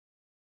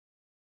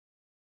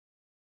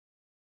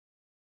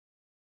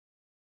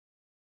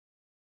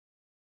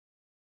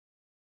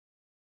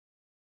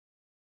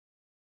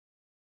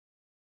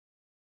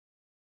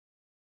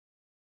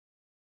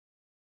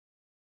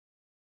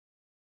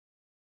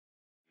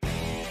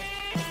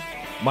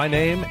My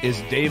name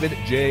is David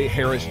J.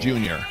 Harris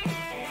Jr.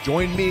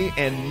 Join me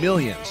and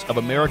millions of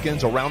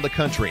Americans around the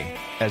country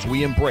as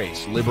we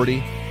embrace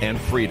liberty and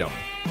freedom.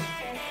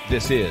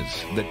 This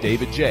is the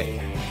David J.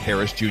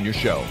 Harris Jr.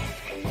 Show.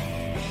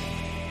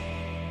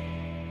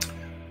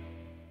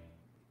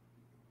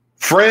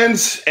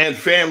 Friends and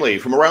family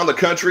from around the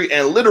country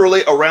and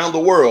literally around the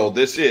world,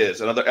 this is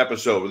another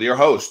episode with your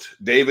host,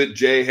 David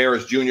J.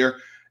 Harris Jr.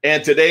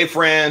 And today,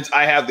 friends,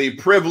 I have the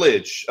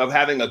privilege of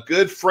having a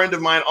good friend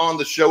of mine on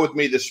the show with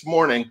me this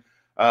morning.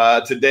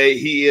 Today,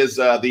 he is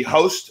the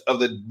host of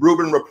the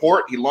Rubin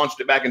Report. He launched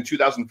it back in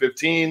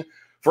 2015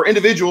 for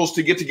individuals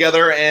to get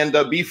together and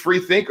be free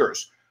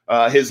thinkers.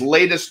 His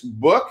latest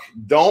book,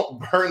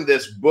 Don't Burn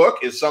This Book,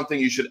 is something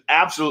you should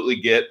absolutely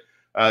get.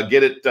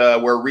 Get it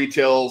where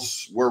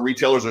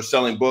retailers are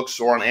selling books,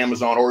 or on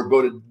Amazon, or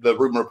go to the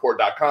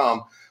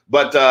RubinReport.com.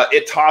 But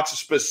it talks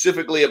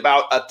specifically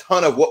about a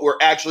ton of what we're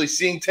actually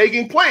seeing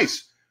taking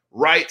place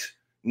right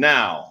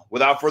now.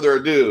 Without further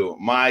ado,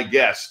 my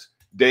guest,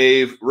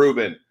 Dave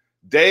Rubin.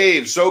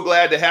 Dave, so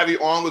glad to have you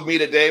on with me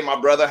today, my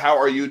brother. How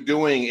are you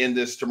doing in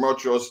this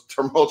tumultuous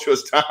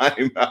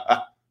time?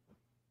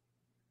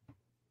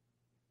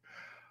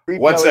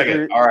 1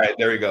 second. All right,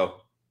 there you go.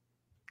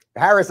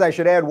 Harris, I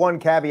should add one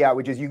caveat,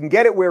 which is you can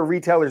get it where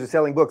retailers are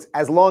selling books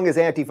as long as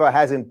Antifa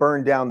hasn't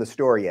burned down the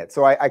store yet.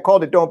 So I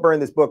called it Don't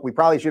Burn This Book. We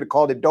probably should have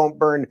called it Don't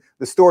Burn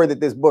the Store that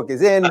this book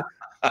is in.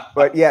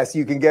 But yes,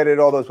 you can get it at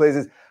all those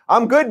places.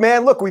 I'm good,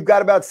 man. Look, we've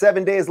got about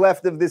 7 days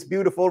left of this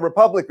beautiful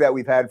republic that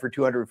we've had for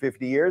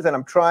 250 years. And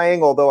I'm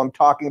trying, although I'm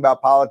talking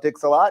about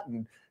politics a lot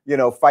and, you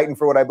know, fighting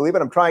for what I believe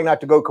in, I'm trying not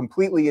to go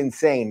completely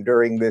insane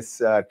during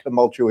this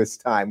tumultuous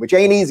time, which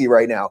ain't easy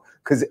right now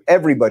because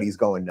everybody's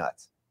going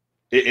nuts.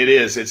 It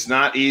is. It's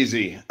not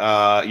easy.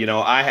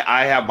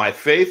 I have my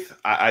faith.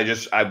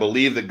 I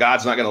believe that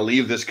God's not going to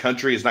leave this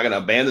country. He's not going to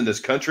abandon this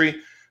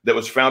country that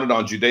was founded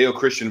on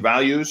Judeo-Christian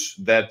values,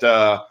 that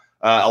a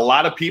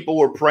lot of people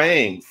were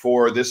praying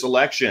for this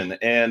election.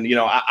 And,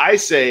 I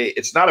say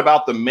it's not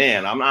about the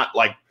man. I'm not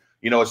like,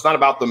 it's not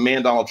about the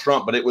man, Donald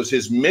Trump, but it was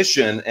his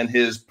mission and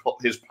his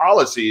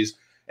policies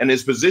and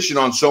his position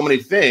on so many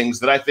things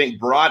that I think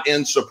brought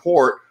in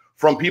support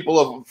from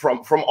people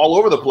from all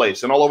over the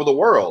place and all over the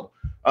world.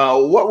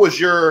 What's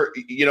your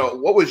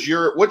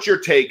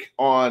take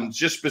on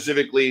just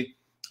specifically?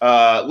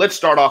 Let's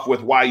start off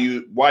with why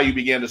you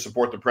began to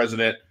support the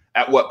president.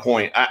 At what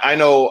point? I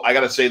know I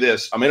got to say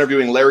this. I'm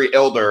interviewing Larry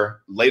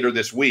Elder later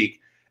this week,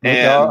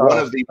 and one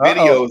of the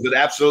videos that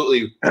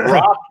absolutely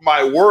rocked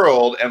my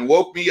world and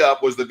woke me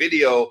up was the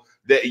video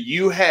that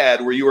you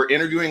had where you were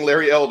interviewing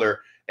Larry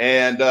Elder,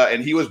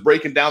 and he was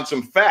breaking down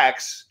some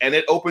facts, and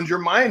it opened your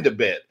mind a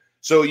bit.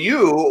 So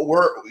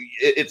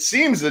it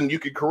seems, and you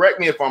could correct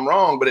me if I'm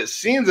wrong, but it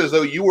seems as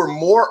though you were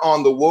more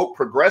on the woke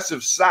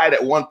progressive side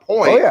at one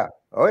point.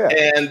 Oh yeah.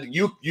 And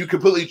you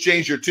completely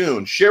changed your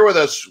tune. Share with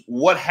us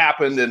what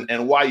happened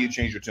and why you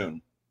changed your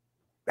tune.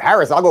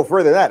 Harris, I'll go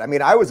further than that. I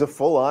mean, I was a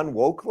full-on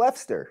woke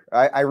leftster.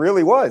 I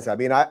really was. I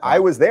mean, I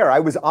was there. I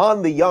was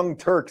on the Young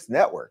Turks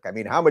network. I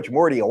mean, how much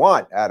more do you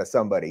want out of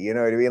somebody? You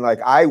know what I mean?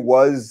 Like, I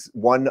was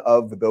one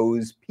of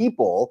those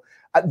people.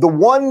 The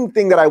one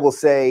thing that I will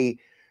say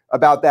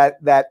about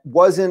that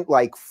wasn't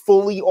like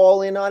fully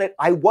all in on it.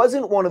 I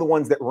wasn't one of the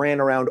ones that ran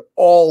around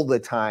all the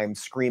time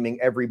screaming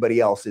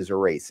everybody else is a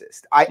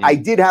racist. I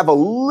did have a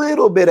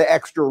little bit of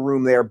extra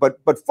room there, but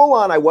full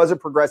on, I was a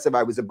progressive.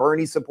 I was a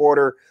Bernie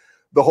supporter,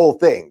 the whole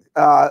thing.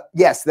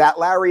 Yes, that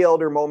Larry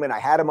Elder moment, I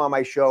had him on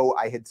my show.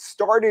 I had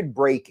started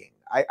breaking.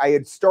 I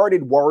had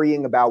started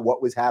worrying about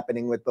what was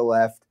happening with the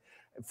left.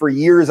 For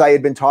years, I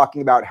had been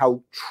talking about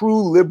how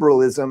true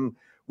liberalism,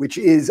 which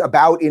is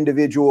about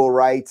individual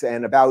rights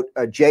and about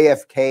a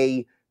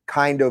JFK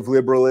kind of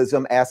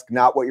liberalism. Ask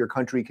not what your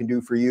country can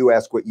do for you,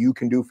 ask what you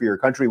can do for your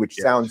country, which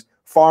sounds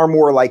far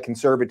more like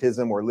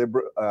conservatism or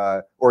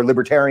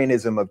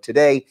libertarianism of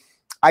today.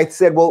 I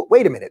said, well,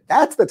 wait a minute,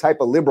 that's the type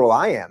of liberal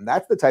I am.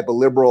 That's the type of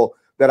liberal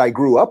that I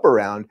grew up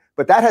around,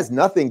 but that has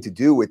nothing to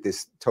do with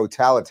this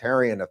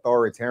totalitarian,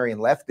 authoritarian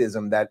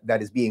leftism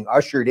that is being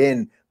ushered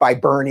in by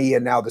Bernie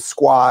and now the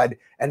squad,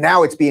 and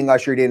now it's being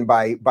ushered in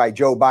by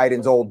Joe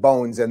Biden's old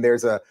bones, and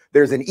there's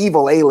an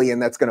evil alien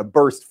that's going to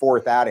burst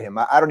forth out of him.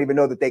 I don't even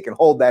know that they can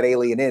hold that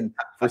alien in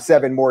for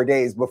 7 more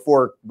days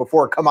before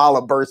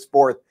Kamala bursts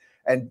forth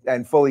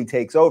and fully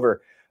takes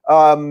over.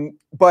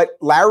 But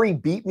Larry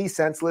beat me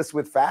senseless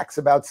with facts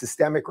about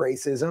systemic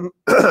racism.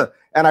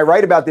 And I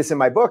write about this in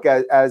my book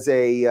as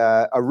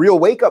a real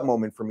wake-up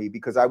moment for me,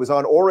 because I was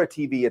on Aura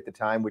TV at the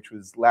time, which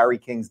was Larry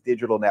King's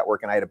digital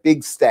network, and I had a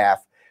big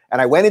staff. And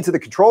I went into the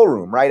control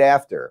room right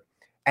after,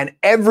 and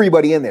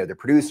everybody in there, the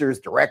producers,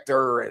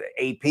 director,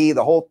 AP,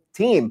 the whole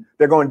team,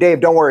 they're going,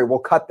 Dave, don't worry, we'll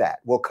cut that.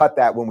 We'll cut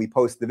that when we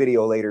post the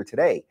video later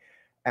today.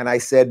 And I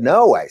said,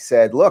 no. I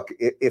said, look,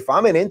 if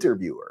I'm an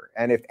interviewer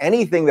and if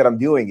anything that I'm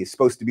doing is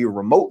supposed to be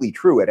remotely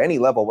true at any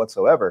level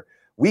whatsoever,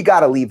 we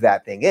got to leave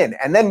that thing in.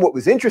 And then what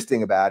was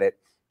interesting about it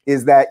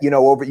is that, you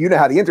know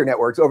how the internet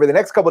works. Over the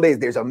next couple of days,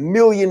 there's 1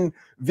 million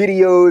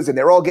videos and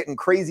they're all getting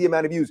crazy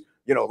amount of views.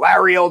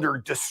 Larry Elder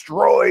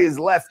destroys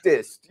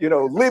leftist,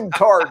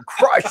 libtard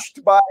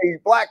crushed by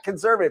black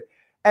conservative.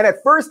 And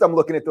at first I'm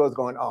looking at those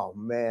going, oh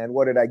man,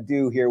 what did I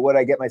do here? What did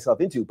I get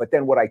myself into? But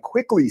then what I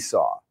quickly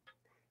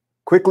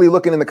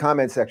looking in the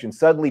comment section,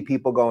 suddenly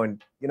people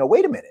going,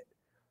 wait a minute.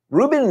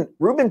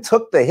 Rubin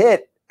took the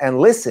hit and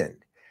listened.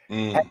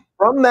 And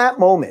from that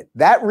moment,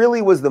 that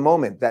really was the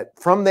moment that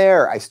from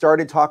there, I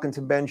started talking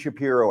to Ben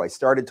Shapiro. I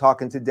started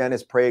talking to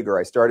Dennis Prager.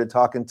 I started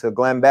talking to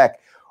Glenn Beck.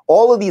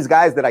 All of these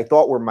guys that I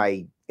thought were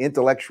my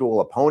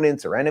intellectual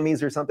opponents or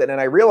enemies or something.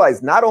 And I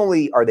realized not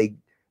only are they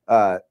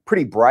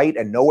pretty bright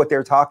and know what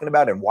they're talking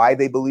about and why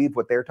they believe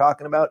what they're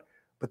talking about,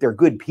 but they're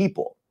good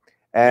people.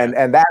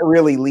 And that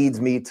really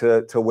leads me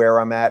to where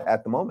I'm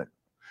at the moment.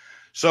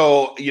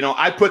 So,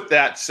 I put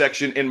that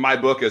section in my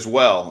book as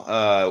well,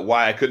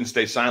 why I couldn't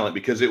stay silent,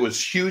 because it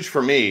was huge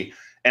for me.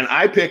 And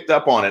I picked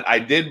up on it. I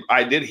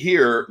did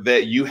hear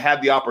that you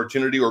had the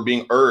opportunity or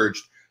being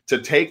urged to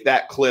take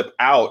that clip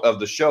out of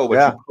the show,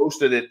 but you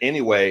posted it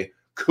anyway.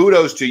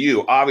 Kudos to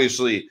you.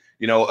 Obviously,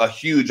 a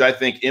huge, I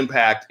think,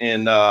 impact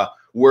in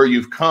where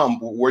you've come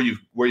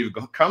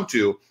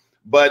to.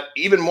 But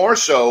even more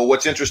so,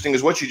 what's interesting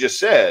is what you just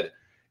said.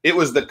 It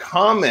was the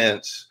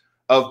comments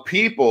of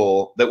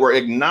people that were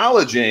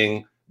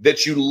acknowledging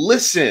that you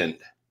listened.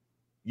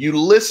 You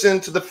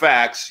listened to the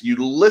facts. You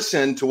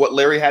listened to what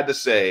Larry had to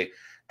say.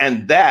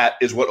 And that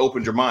is what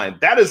opened your mind.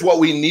 That is what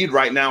we need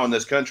right now in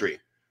this country.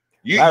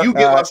 You give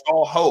us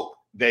all hope,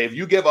 Dave.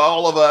 You give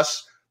all of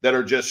us that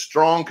are just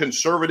strong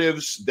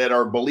conservatives that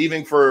are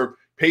believing for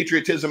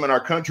patriotism in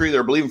our country, that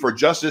are believing for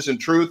justice and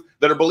truth,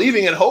 that are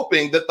believing and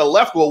hoping that the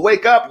left will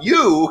wake up.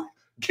 You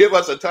give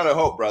us a ton of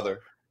hope, brother.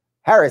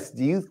 Harris,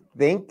 do you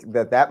think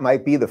that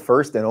might be the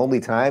first and only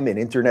time in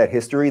internet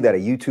history that a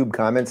YouTube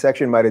comment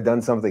section might have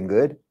done something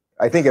good?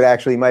 I think it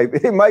actually might.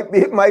 It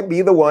might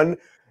be the one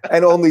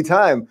and only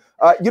time.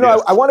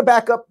 Yes. I want to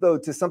back up though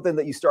to something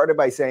that you started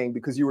by saying,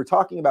 because you were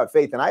talking about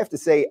faith, and I have to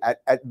say,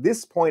 at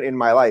this point in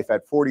my life,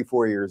 at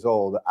 44 years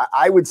old,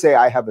 I would say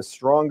I have a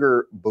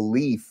stronger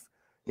belief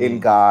in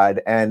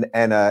God and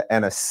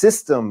a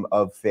system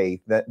of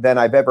faith than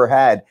I've ever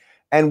had.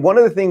 And one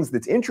of the things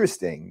that's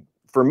interesting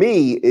for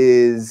me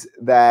is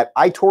that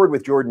I toured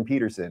with Jordan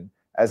Peterson,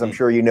 as I'm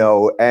sure you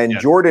know, and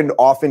Jordan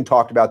often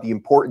talked about the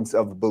importance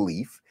of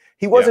belief.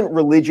 He wasn't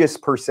religious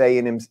per se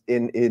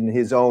in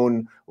his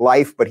own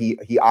life, but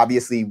he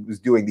obviously was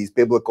doing these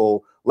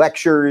biblical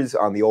lectures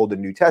on the Old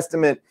and New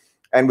Testament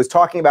and was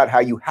talking about how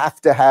you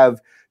have to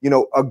have,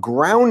 a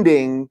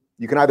grounding.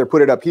 You can either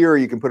put it up here or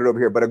you can put it over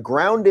here, but a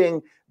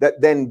grounding that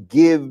then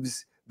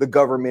gives the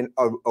government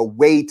a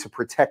way to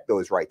protect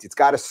those rights. It's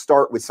got to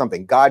start with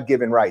something,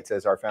 God-given rights,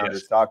 as our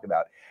founders talked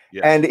about.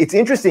 Yes. And it's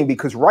interesting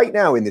because right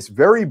now, in this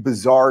very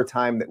bizarre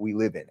time that we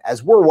live in,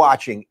 as we're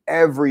watching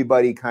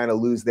everybody kind of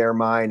lose their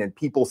mind and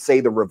people say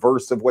the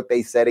reverse of what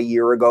they said a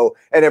year ago,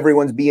 and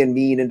everyone's being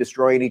mean and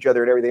destroying each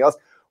other and everything else,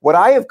 what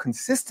I have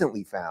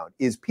consistently found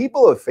is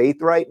people of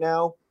faith right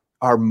now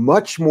are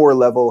much more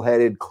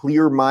level-headed,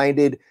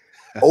 clear-minded,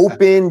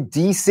 open,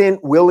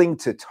 decent, willing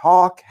to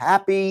talk,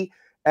 happy.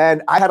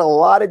 And I had a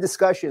lot of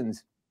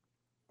discussions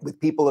with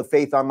people of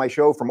faith on my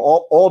show from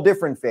all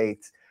different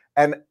faiths.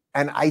 And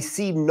I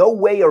see no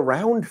way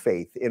around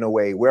faith in a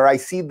way where I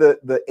see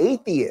the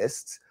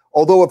atheists,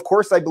 although of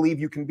course I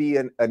believe you can be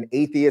an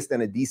atheist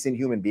and a decent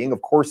human being.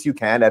 Of course you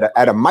can at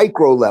a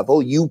micro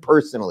level, you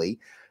personally.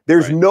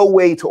 There's no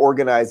way to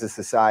organize a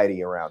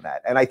society around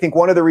that. And I think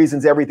one of the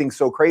reasons everything's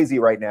so crazy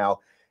right now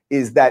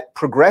is that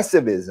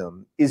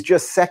progressivism is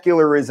just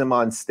secularism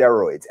on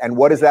steroids. And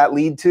what does that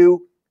lead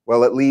to?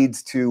 Well, it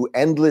leads to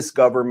endless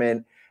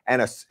government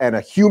and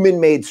a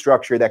human-made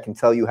structure that can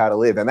tell you how to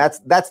live. And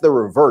that's the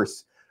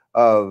reverse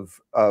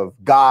of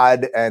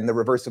God and the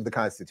reverse of the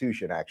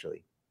Constitution,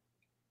 actually.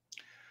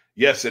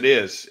 Yes, it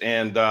is.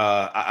 And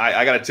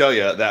I got to tell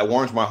you, that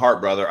warms my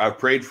heart, brother. I've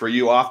prayed for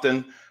you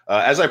often,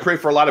 as I pray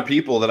for a lot of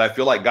people that I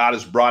feel like God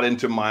has brought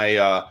into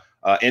my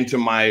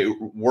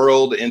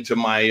world,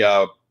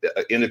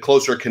 in a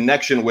closer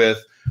connection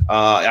with.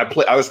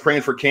 I was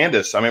praying for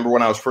Candace. I remember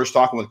when I was first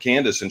talking with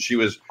Candace, and she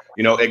was,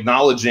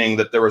 acknowledging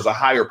that there was a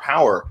higher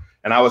power.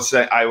 And I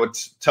would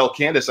tell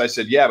Candace, I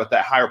said, yeah, but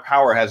that higher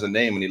power has a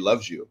name, and he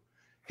loves you.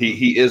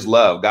 He is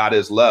love. God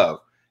is love,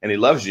 and he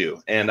loves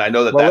you. And I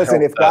know that. Well,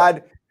 listen,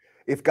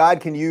 if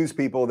God can use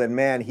people, then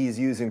man, he's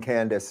using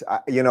Candace.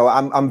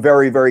 I'm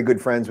very, very good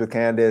friends with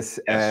Candace,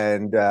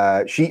 and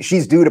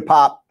she's due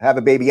to have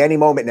a baby any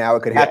moment now.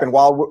 It could happen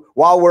while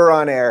we're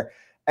on air.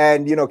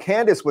 And,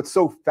 Candace, what's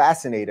so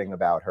fascinating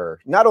about her,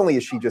 not only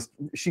is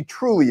she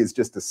truly is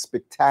just a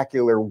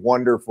spectacular,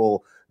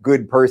 wonderful,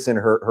 good person.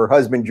 Her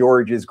husband,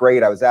 George, is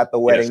great. I was at the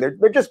wedding. Yes.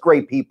 They're just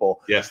great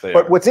people. Yes, they are.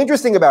 But what's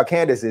interesting about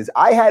Candace is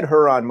I had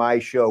her on my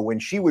show when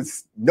she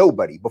was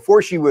nobody.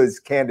 Before she was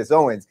Candace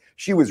Owens,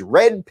 she was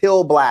Red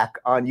Pill Black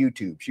on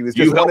YouTube. She was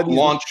just you helped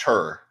launch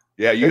her.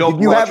 Yeah, you helped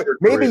launch her.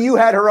 Maybe you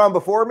had her on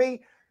before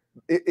me.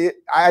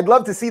 I'd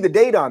love to see the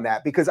date on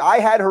that, because I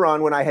had her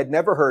on when I had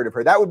never heard of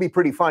her. That would be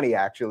pretty funny,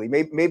 actually.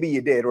 Maybe you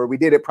did, or we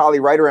did it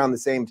probably right around the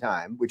same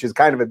time, which is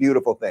kind of a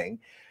beautiful thing.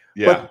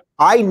 Yeah. But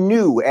I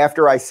knew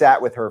after I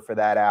sat with her for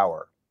that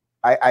hour,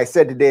 I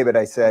said to David,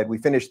 I said, we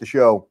finished the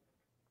show,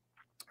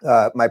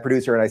 my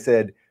producer, and I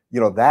said,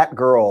 that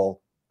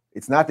girl,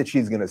 it's not that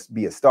she's going to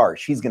be a star.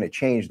 She's going to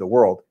change the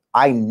world.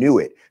 I knew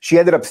it. She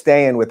ended up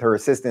staying with her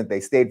assistant. They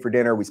stayed for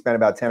dinner. We spent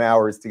about 10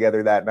 hours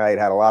together that night,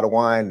 had a lot of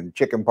wine and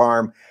chicken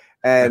parm.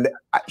 And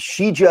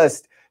she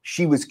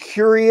was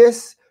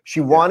curious. She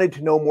wanted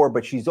to know more,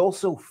 but she's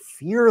also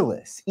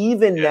fearless,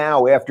 even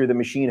now after the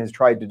machine has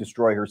tried to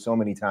destroy her so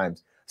many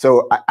times.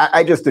 So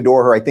I just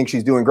adore her. I think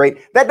she's doing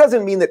great. That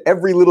doesn't mean that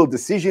every little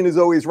decision is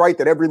always right,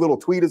 that every little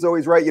tweet is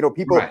always right.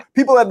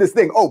 People have this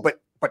thing. Oh, but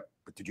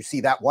did you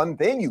see that one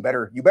thing? You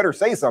better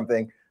say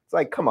something. It's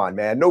like, come on,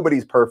 man.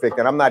 Nobody's perfect,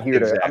 and I'm not here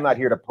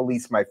to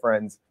police my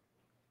friends.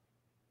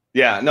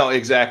 Yeah, no,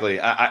 exactly.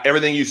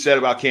 Everything you said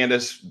about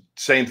Candace,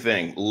 same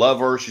thing. Love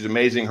her. She's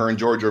amazing. Her and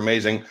George are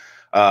amazing.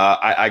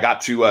 I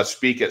got to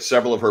speak at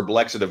several of her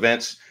Blexit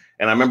events.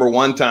 And I remember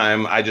one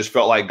time I just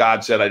felt like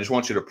God said, I just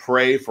want you to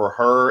pray for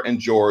her and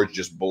George.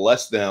 Just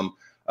bless them.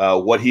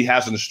 What he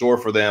has in store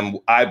for them,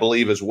 I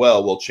believe as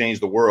well, will change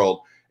the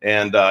world.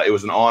 And it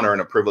was an honor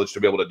and a privilege to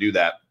be able to do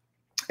that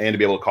and to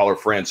be able to call her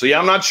friend. So, yeah,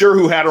 I'm not sure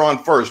who had her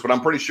on first, but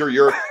I'm pretty sure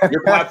your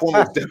platform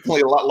was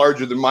definitely a lot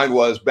larger than mine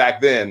was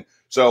back then.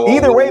 So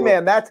either way,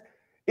 man,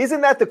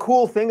 isn't that the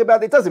cool thing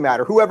about it? It doesn't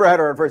matter. Whoever had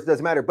her on first, it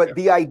doesn't matter. But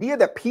the idea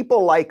that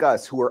people like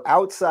us who are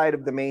outside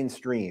of the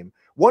mainstream,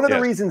 one of the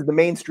reasons the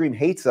mainstream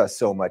hates us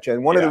so much,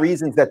 and one of the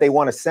reasons that they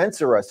want to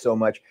censor us so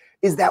much,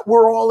 is that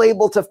we're all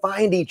able to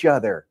find each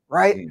other,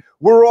 right?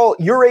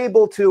 You're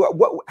able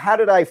to, how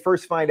did I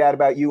first find out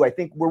about you? I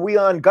think, were we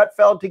on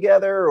Gutfeld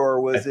together, or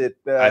was it?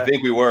 I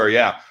think we were,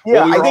 yeah.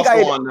 Yeah,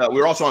 well,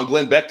 we were also on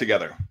Glenn Beck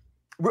together.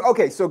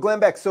 Okay, so Glenn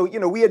Beck. So,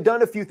 we had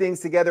done a few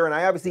things together, and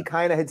I obviously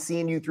kind of had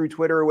seen you through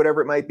Twitter or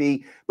whatever it might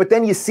be. But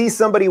then you see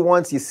somebody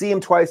once, you see him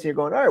twice, and you're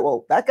going, all right,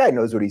 well, that guy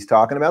knows what he's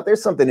talking about.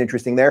 There's something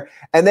interesting there.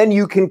 And then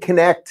you can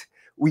connect.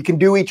 We can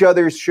do each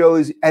other's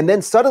shows, and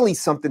then suddenly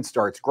something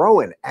starts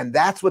growing. And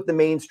that's what the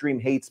mainstream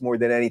hates more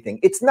than anything.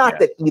 It's not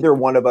that either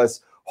one of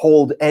us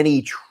hold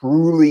any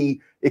truly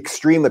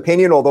extreme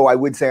opinion, although I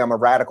would say I'm a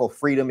radical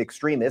freedom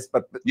extremist.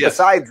 But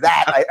besides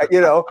that,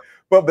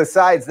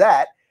 besides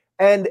that,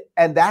 and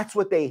that's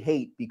what they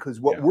hate,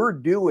 because what we're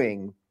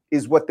doing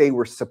is what they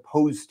were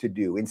supposed to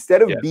do.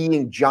 Instead of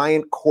being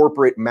giant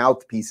corporate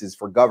mouthpieces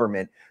for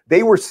government,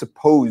 they were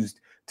supposed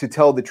to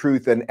tell the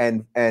truth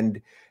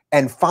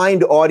and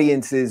find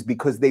audiences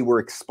because they were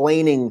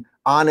explaining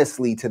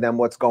honestly to them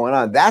what's going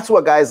on. That's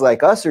what guys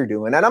like us are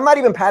doing. And I'm not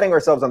even patting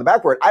ourselves on the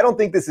back for it. I don't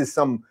think this is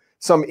some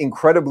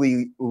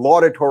incredibly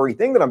laudatory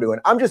thing that I'm doing.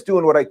 I'm just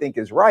doing what I think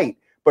is right.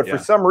 But for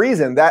some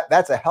reason,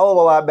 that's a hell of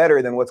a lot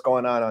better than what's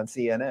going on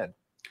CNN.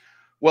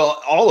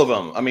 Well, all of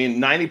them. I mean,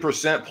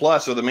 90%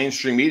 plus of the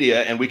mainstream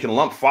media, and we can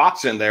lump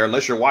Fox in there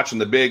unless you're watching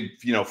the big,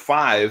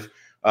 five,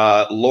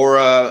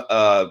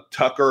 Laura,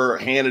 Tucker,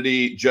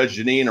 Hannity, Judge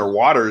Jeanine, or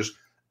Waters.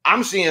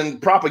 I'm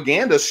seeing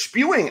propaganda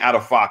spewing out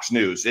of Fox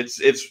News.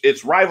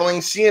 It's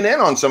rivaling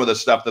CNN on some of the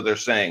stuff that they're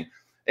saying.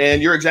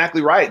 And you're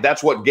exactly right.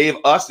 That's what gave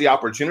us the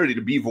opportunity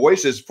to be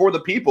voices for the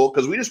people,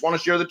 because we just want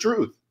to share the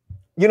truth.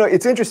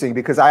 It's interesting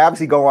because I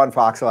obviously go on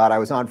Fox a lot. I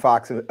was on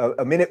Fox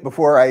a minute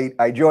before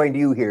I joined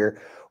you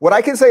here. What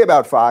I can say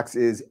about Fox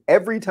is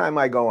every time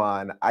I go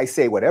on, I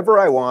say whatever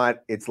I want.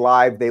 It's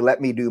live. They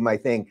let me do my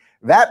thing.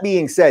 That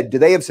being said, do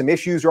they have some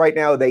issues right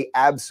now? They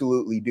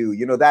absolutely do.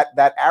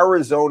 That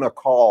Arizona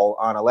call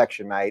on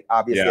election night,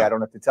 obviously, I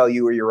don't have to tell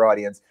you or your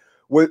audience,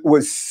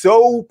 was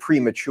so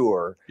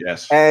premature.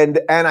 Yes. And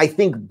I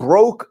think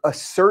broke a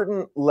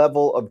certain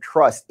level of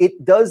trust.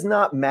 It does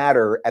not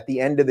matter at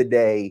the end of the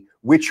day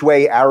which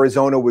way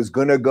Arizona was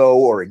going to go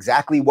or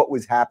exactly what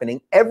was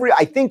happening.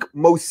 I think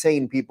most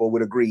sane people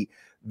would agree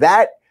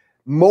that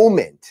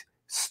moment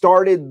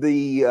started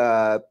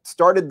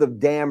the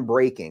dam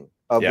breaking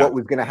of what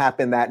was going to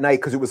happen that night,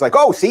 because it was like,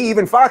 oh, see,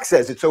 even Fox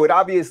says it, so it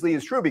obviously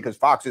is true because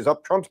Fox is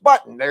up Trump's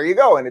butt, and there you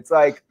go. And it's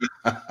like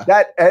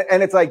that,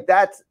 and it's like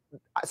that's.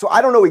 So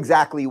I don't know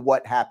exactly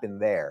what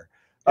happened there,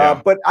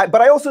 but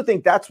I also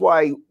think that's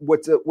why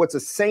what's a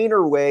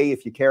saner way,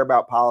 if you care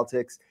about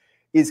politics,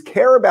 is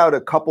care about a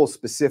couple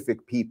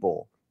specific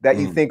people that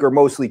you think are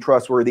mostly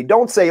trustworthy.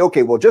 Don't say,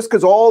 okay, well, just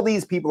because all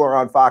these people are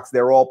on Fox,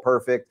 they're all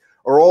perfect,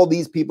 or all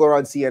these people are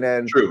on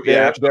CNN,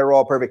 they're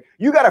all perfect.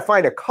 You got to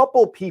find a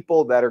couple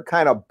people that are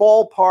kind of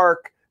ballpark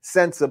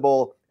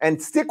sensible and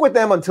stick with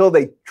them until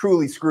they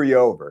truly screw you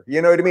over.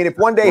 You know what I mean? If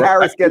one day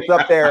Harris gets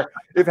up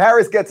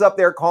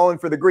there calling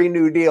for the Green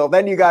New Deal,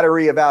 then you got to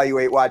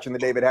reevaluate watching the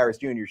David Harris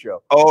Jr.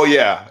 show. Oh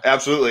yeah,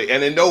 absolutely.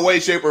 And in no way,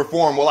 shape, or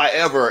form will I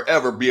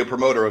ever be a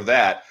promoter of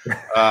that.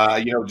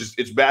 Just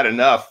it's bad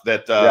enough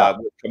that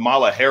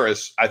Kamala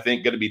Harris, I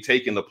think, going to be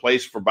taking the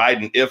place for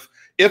Biden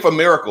if a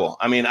miracle.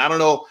 I mean, I don't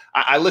know.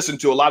 I listen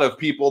to a lot of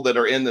people that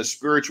are in the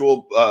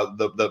spiritual,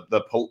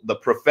 the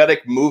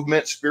prophetic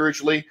movement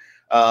spiritually.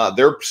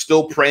 They're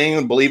still praying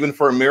and believing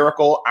for a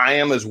miracle. I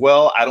am as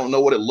well. I don't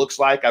know what it looks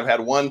like. I've had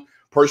one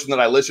person that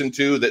I listened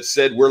to that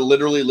said we're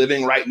literally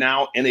living right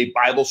now in a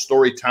Bible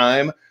story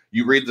time.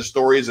 You read the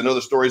stories and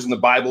other stories in the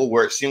Bible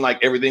where it seemed like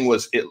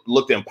it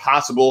looked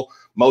impossible.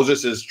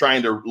 Moses is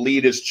trying to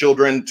lead his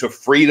children to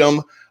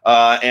freedom,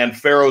 and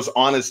Pharaoh's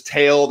on his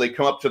tail. They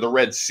come up to the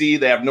Red Sea.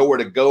 They have nowhere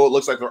to go. It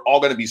looks like they're all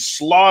going to be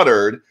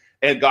slaughtered,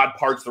 and God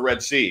parts the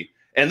Red Sea.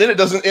 And then it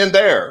doesn't end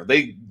there.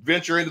 They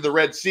venture into the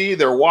Red Sea.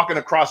 They're walking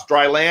across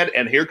dry land,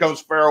 and here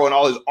comes Pharaoh and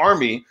all his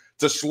army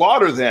to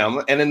slaughter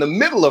them. And in the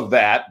middle of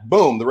that,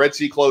 boom, the Red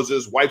Sea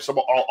closes, wipes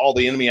all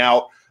the enemy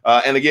out.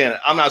 And again,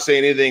 I'm not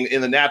saying anything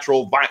in the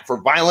natural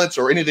for violence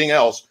or anything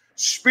else.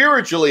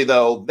 Spiritually,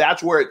 though,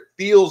 that's where it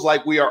feels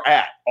like we are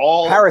at.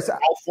 All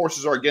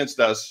forces are against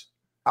us.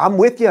 I'm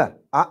with you.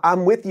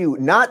 I'm with you.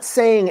 Not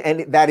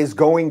saying that is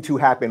going to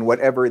happen,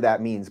 whatever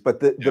that means. But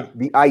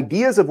the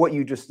ideas of what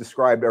you just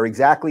described are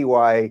exactly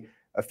why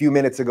a few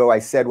minutes ago I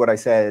said what I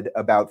said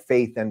about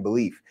faith and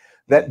belief.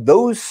 That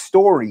those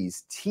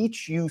stories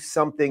teach you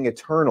something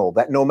eternal,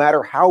 that no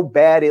matter how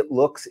bad it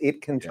looks,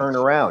 it can turn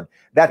around.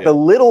 That the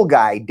little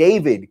guy,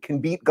 David, can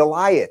beat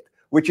Goliath,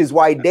 which is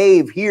why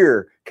Dave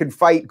here can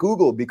fight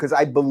Google, because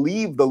I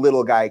believe the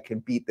little guy can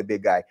beat the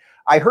big guy.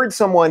 I heard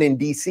someone in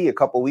DC a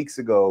couple weeks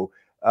ago,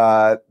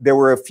 there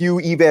were a few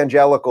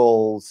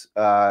evangelicals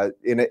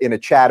in a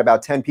chat,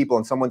 about 10 people,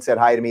 and someone said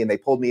hi to me and they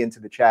pulled me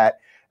into the chat.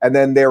 And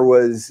then there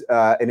was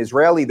an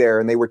Israeli there,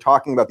 and they were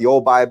talking about the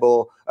old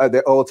Bible,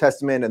 the Old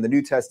Testament and the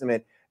New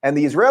Testament. And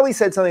the Israeli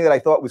said something that I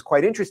thought was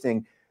quite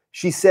interesting.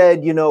 She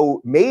said,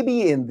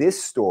 maybe in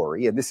this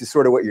story, and this is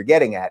sort of what you're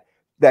getting at,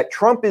 that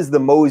Trump is the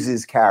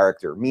Moses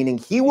character, meaning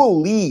he will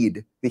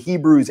lead the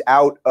Hebrews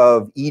out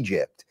of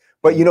Egypt.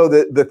 But,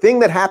 the thing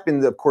that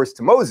happened, of course,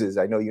 to Moses,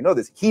 I know you know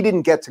this, he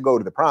didn't get to go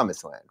to the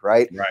promised land,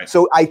 right?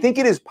 So I think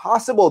it is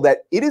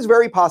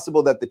very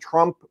possible that the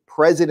Trump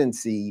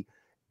presidency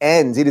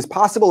ends. It is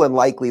possible and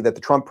likely that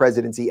the Trump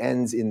presidency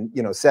ends in,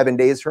 7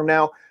 days from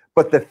now.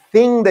 But the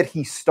thing that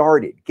he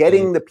started,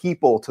 getting the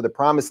people to the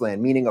promised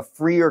land, meaning a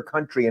freer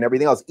country and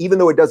everything else, even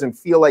though it doesn't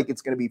feel like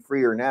it's going to be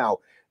freer now,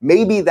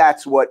 maybe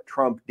that's what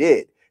Trump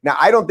did. Now,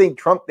 I don't think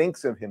Trump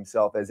thinks of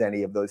himself as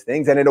any of those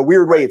things. And in a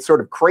weird way, it's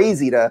sort of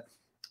crazy to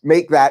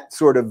make that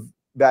sort of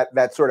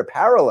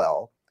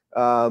parallel.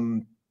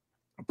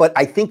 But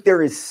I think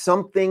there is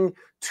something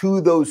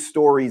to those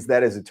stories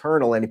that is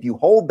eternal. And if you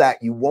hold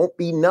that, you won't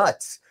be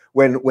nuts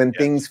when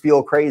things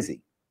feel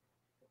crazy.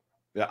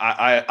 Yeah,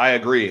 I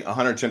agree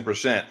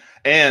 110%.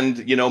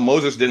 And,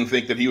 Moses didn't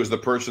think that he was the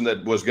person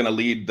that was going to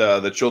lead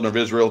the children of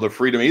Israel to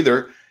freedom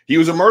either. He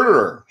was a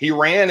murderer. He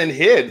ran and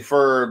hid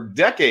for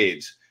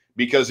decades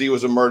because he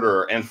was a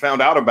murderer and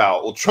found out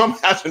about. Well, Trump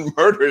hasn't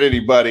murdered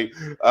anybody.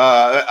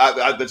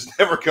 That's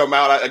never come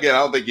out. Again, I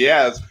don't think he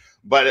has.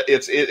 But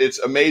it's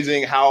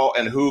amazing how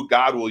and who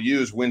God will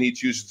use when he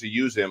chooses to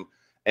use him.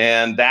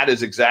 And that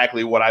is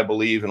exactly what I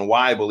believe, and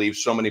why I believe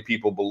so many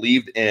people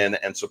believed in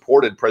and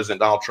supported President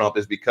Donald Trump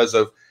is because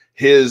of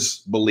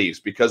his beliefs,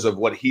 because of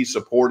what he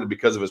supported,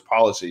 because of his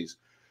policies.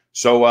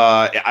 So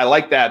I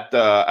like that.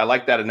 I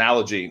like that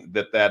analogy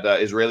that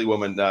Israeli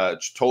woman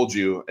told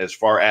you as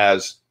far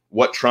as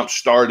what Trump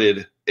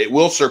started. It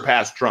will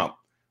surpass Trump,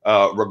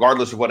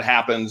 regardless of what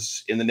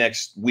happens in the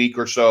next week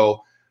or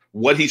so.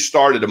 What he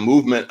started, a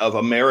movement of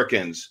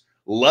Americans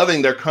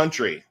loving their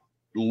country,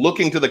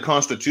 looking to the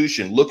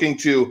Constitution, looking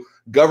to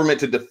government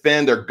to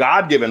defend their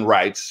God-given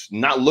rights,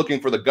 not looking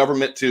for the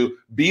government to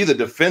be the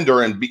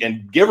defender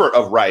and giver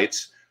of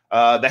rights,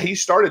 that he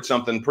started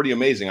something pretty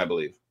amazing, I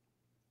believe.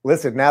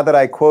 Listen, now that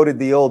I quoted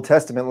the Old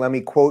Testament, let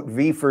me quote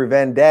V for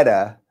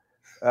Vendetta,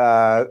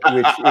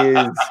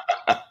 which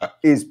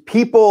is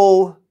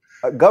people,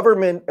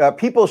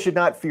 people should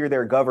not fear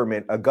their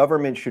government. A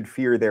government should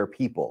fear their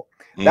people.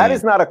 That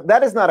is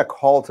not a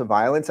call to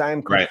violence. I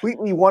am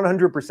completely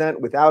 100%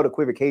 without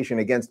equivocation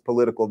against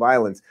political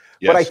violence.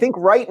 Yes. But I think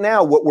right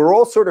now what we're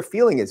all sort of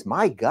feeling is,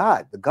 my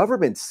God, the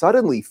government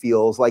suddenly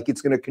feels like it's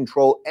going to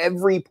control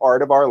every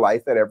part of our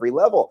life at every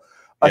level.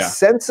 A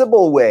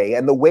sensible way,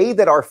 and the way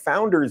that our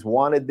founders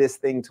wanted this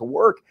thing to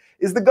work,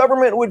 is the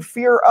government would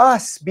fear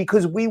us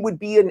because we would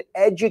be an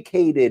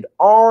educated,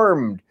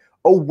 armed,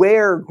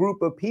 aware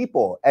group of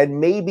people. And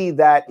maybe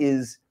that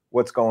is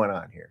what's going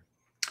on here.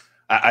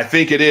 I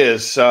think it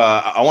is.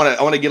 I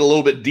want to get a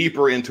little bit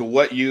deeper into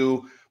what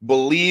you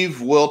believe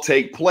will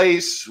take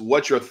place,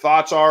 what your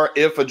thoughts are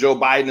if a Joe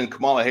Biden and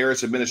Kamala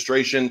Harris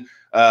administration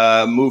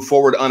move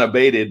forward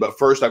unabated. But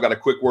first, I've got a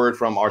quick word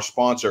from our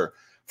sponsor.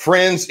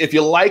 Friends, if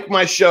you like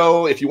my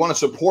show, if you want to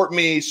support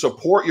me,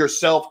 support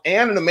yourself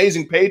and an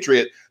amazing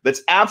patriot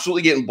that's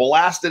absolutely getting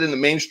blasted in the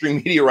mainstream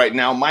media right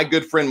now, my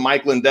good friend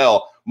Mike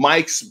Lindell.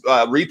 Mike's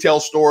retail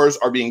stores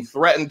are being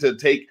threatened to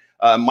take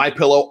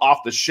MyPillow off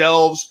the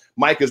shelves.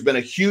 Mike has been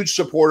a huge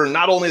supporter,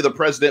 not only of the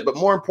president, but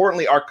more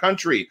importantly, our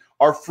country,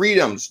 our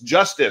freedoms,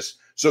 justice.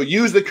 So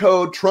use the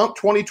code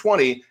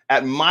Trump2020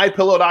 at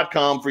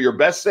mypillow.com for your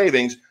best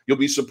savings. You'll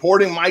be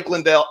supporting Mike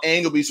Lindell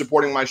and you'll be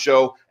supporting my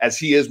show as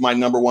he is my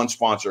 #1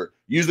 sponsor.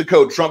 Use the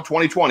code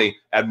Trump2020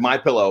 at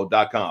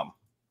mypillow.com.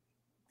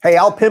 Hey,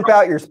 I'll pimp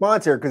out your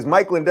sponsor because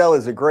Mike Lindell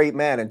is a great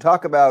man. And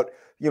talk about,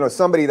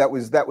 somebody that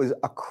was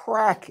a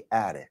crack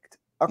addict,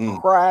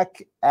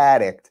 crack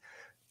addict.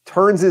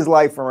 turns his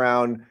life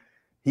around.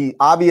 He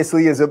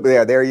obviously is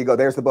there you go.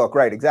 There's the book.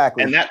 Right.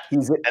 Exactly.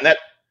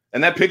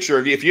 And that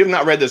picture, if you have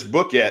not read this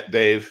book yet,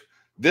 Dave,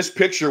 this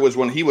picture was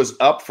when he was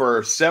up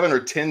for 7 or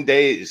 10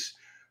 days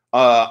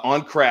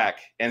on crack,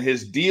 and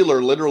his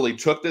dealer literally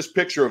took this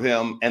picture of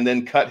him and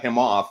then cut him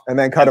off. Yeah,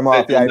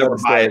 I never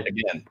buy it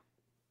again.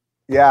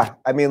 Yeah,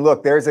 I mean,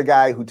 look, there's a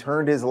guy who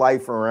turned his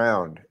life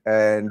around,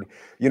 and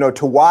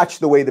to watch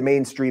the way the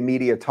mainstream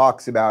media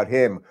talks about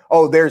him.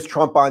 Oh, there's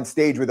Trump on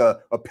stage with a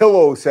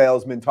pillow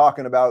salesman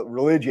talking about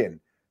religion,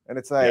 and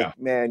it's like,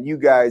 man, you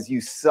guys,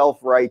 you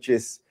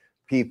self-righteous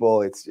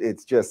people,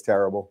 it's just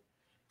terrible.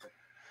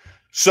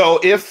 So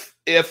if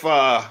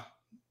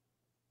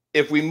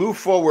we move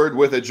forward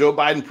with a Joe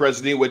Biden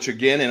presidency, which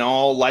again, in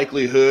all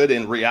likelihood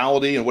and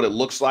reality and what it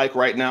looks like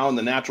right now in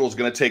the natural is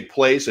going to take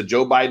place, a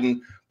Joe Biden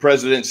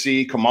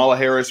presidency, Kamala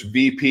Harris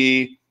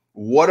VP,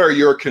 what are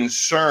your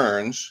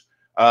concerns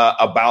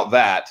about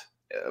that?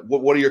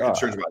 What are your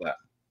concerns about that?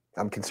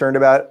 I'm concerned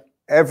about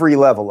every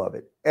level of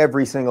it,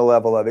 every single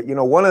level of it.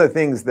 One of the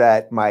things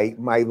that my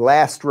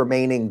last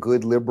remaining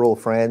good liberal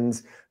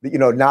friends,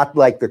 not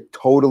like the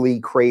totally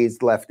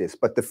crazed leftists,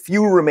 but the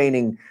few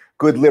remaining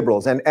good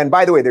liberals. And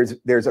by the way,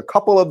 there's a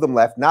couple of them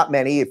left, not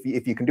many.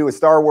 If you can do a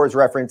Star Wars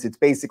reference, it's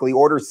basically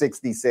Order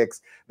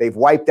 66. They've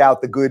wiped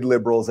out the good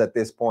liberals at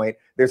this point.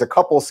 There's a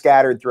couple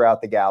scattered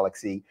throughout the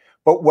galaxy.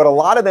 But what a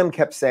lot of them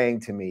kept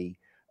saying to me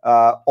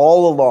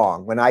all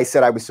along when I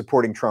said I was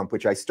supporting Trump,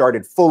 which I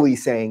started fully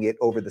saying it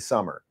over the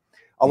summer,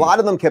 a lot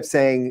of them kept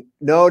saying,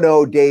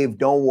 no, Dave,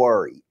 don't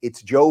worry.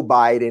 It's Joe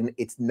Biden.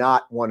 It's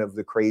not one of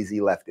the crazy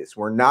leftists.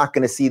 We're not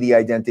going to see the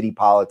identity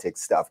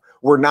politics stuff.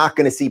 We're not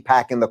going to see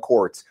packing the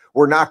courts.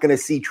 We're not going to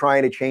see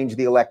trying to change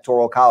the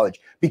Electoral College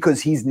because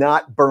he's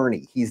not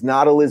Bernie. He's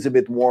not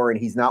Elizabeth Warren.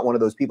 He's not one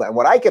of those people. And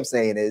what I kept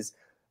saying is,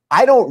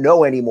 I don't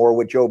know anymore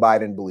what Joe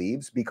Biden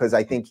believes because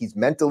I think he's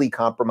mentally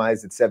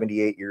compromised at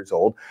 78 years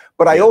old.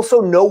 But I also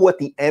know what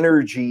the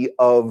energy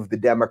of the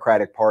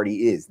Democratic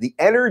Party is. The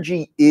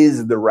energy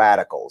is the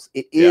radicals.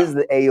 It is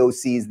the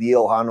AOCs, the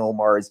Ilhan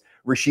Omars,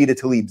 Rashida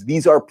Tlaibs.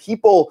 These are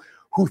people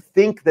who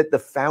think that the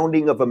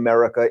founding of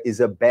America is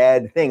a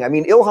bad thing. I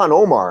mean, Ilhan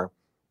Omar,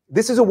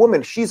 this is a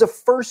woman. She's a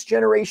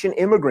first-generation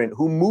immigrant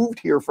who moved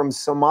here from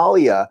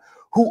Somalia,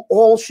 who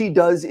all she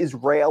does is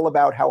rail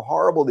about how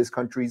horrible this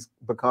country's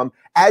become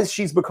as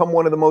she's become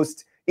one of the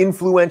most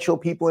influential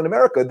people in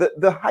America.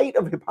 The height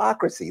of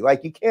hypocrisy,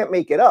 like you can't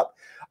make it up.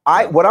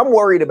 What I'm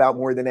worried about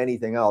more than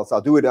anything else,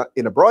 I'll do it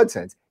in a broad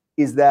sense,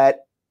 is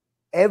that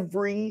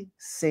every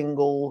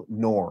single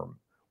norm,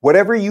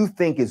 whatever you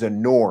think is a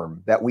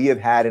norm that we have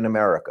had in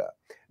America,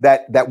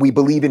 that we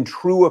believe in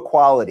true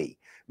equality,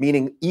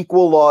 meaning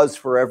equal laws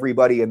for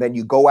everybody, and then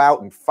you go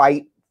out and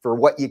fight for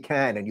what you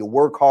can, and you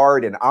work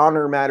hard, and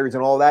honor matters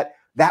and all that,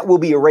 that will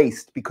be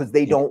erased because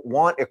they don't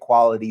want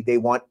equality. They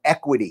want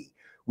equity,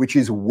 which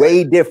is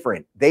way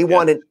different. They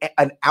want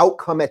an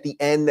outcome at the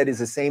end that is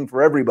the same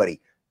for everybody.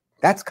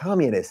 That's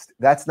communist.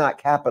 That's not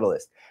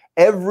capitalist.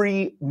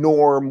 Every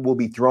norm will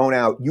be thrown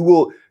out. You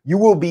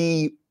will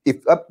be,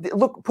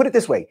 look, put it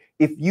this way.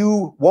 If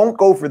you won't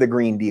go for the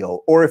Green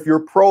Deal, or if you're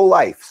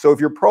pro-life, so if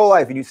you're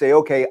pro-life and you say,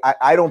 okay,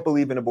 I don't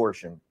believe in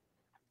abortion,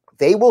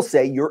 they will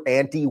say you're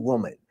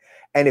anti-woman.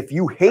 And if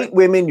you hate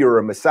women, you're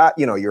a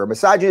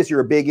misogynist, you're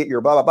a bigot, you're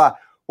blah, blah, blah.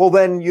 Well,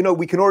 then,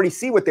 we can already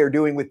see what they're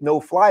doing with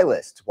no-fly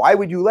lists. Why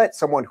would you let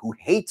someone who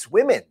hates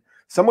women,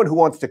 someone who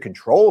wants to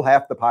control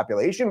half the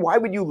population, why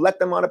would you let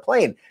them on a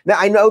plane? Now,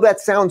 I know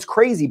that sounds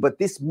crazy, but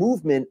this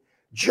movement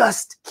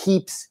just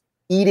keeps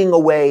eating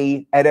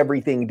away at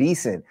everything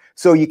decent.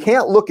 So you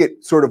can't look at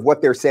sort of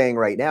what they're saying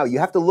right now. You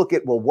have to look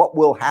at, well, what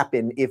will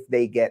happen if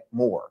they get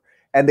more?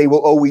 And they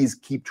will always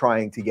keep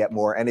trying to get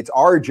more. And it's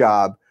our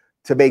job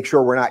to make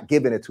sure we're not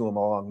giving it to them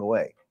along the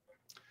way.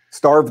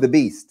 Starve the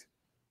beast.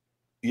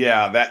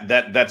 Yeah,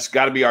 that's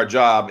got to be our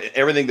job.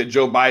 Everything that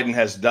Joe Biden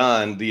has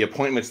done, the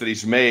appointments that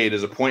he's made,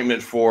 is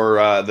appointment for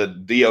the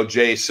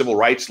DOJ civil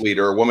rights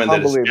leader, a woman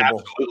that is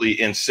absolutely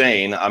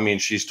insane. I mean,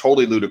 she's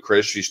totally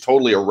ludicrous. She's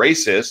totally a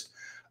racist.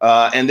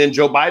 And then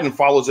Joe Biden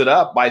follows it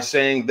up by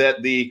saying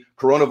that the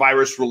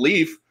coronavirus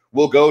relief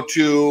will go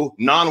to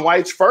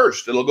non-whites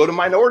first. It'll go to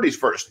minorities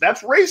first.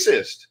 That's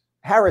racist.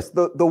 Harris,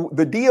 the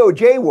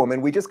DOJ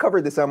woman, we just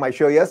covered this on my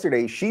show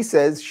yesterday. She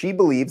says she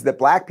believes that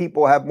black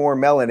people have more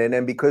melanin,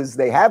 and because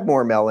they have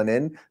more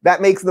melanin,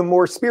 that makes them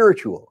more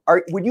spiritual.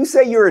 Would you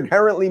say you're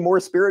inherently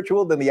more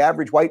spiritual than the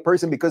average white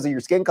person because of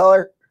your skin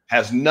color?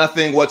 Has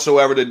nothing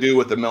whatsoever to do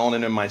with the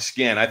melanin in my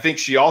skin. I think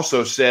she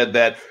also said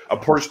that a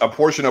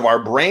portion of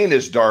our brain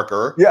is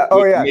darker. Yeah.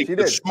 Oh, yeah. She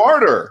did.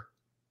 Smarter.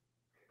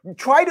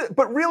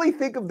 But really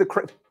think of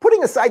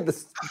putting aside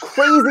the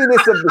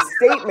craziness of the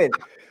statement.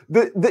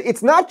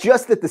 It's not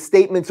just that the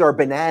statements are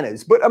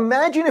bananas, but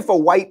imagine if a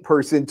white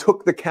person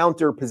took the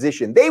counter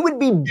position. They would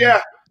be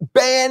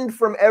banned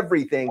from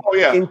everything. Oh,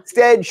 yeah.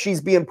 Instead,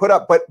 she's being put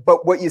up.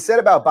 But what you said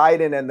about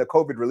Biden and the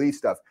COVID relief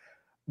stuff,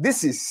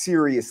 this is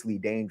seriously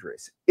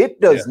dangerous.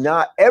 It does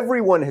not.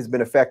 Everyone has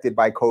been affected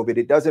by COVID.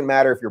 It doesn't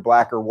matter if you're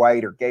black or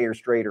white or gay or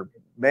straight or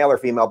male or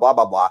female, blah,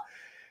 blah, blah.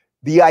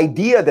 the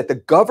idea that the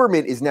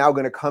government is now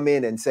going to come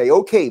in and say,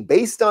 okay,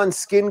 based on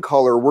skin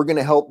color, we're going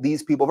to help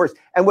these people first.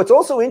 And what's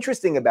also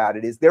interesting about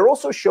it is they're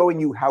also showing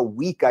you how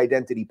weak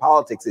identity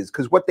politics is,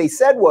 because what they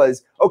said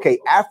was, okay,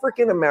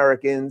 African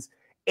Americans,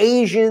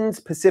 Asians,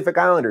 Pacific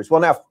Islanders.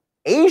 Well, now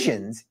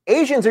Asians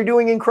are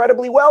doing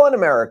incredibly well in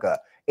America.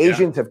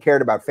 Asians have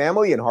cared about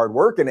family and hard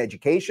work and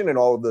education and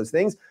all of those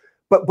things.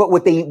 But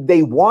what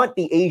they want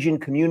the Asian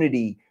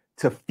community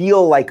to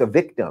feel like a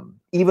victim,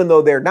 even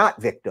though they're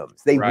not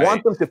victims. They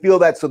want them to feel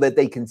that so that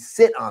they can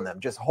sit on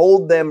them, just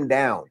hold them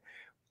down.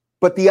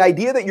 But the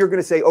idea that you're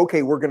going to say,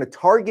 okay, we're going to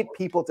target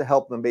people to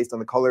help them based on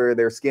the color of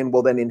their skin,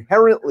 well, then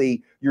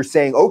inherently you're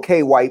saying,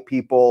 okay, white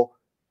people,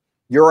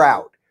 you're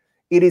out.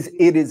 It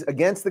is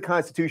against the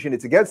Constitution.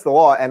 It's against the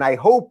law. And I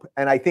hope,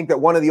 and I think that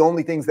one of the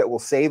only things that will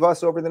save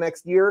us over the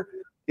next year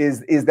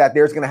is that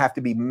there's going to have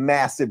to be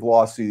massive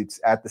lawsuits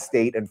at the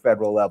state and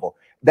federal level.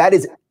 That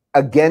is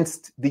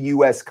against the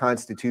U.S.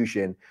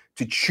 Constitution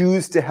to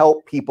choose to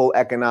help people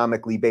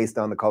economically based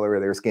on the color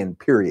of their skin,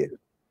 period.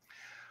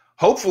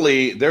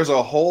 Hopefully, there's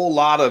a whole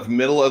lot of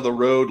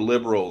middle-of-the-road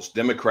liberals,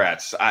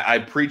 Democrats. I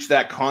preach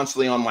that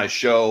constantly on my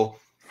show,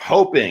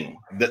 hoping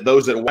that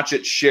those that watch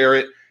it share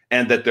it,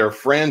 and that their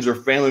friends or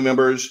family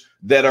members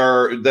that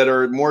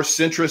are more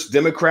centrist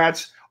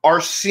Democrats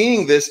are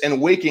seeing this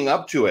and waking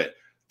up to it.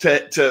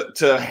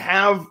 To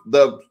have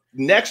the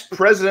next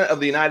president of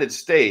the United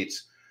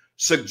States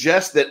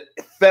suggest that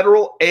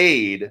federal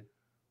aid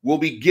will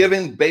be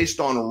given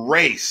based on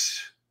race.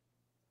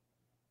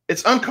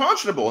 It's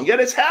unconscionable, and yet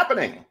it's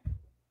happening.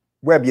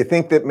 Webb, you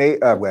think that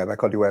Webb, I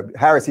called you Webb.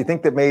 Harris, you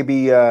think that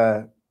maybe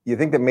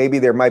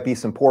there might be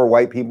some poor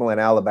white people in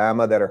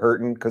Alabama that are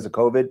hurting because of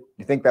COVID?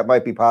 You think that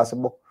might be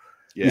possible?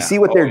 Yeah. You see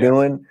what they're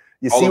doing?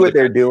 You see what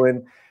they're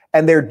doing?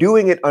 And they're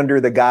doing it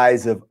under the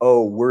guise of,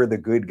 oh, we're the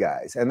good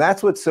guys. And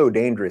that's what's so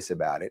dangerous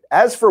about it.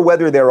 As for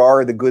whether there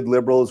are the good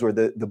liberals or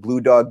the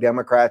blue dog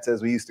Democrats,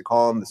 as we used to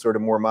call them, the sort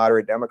of more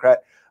moderate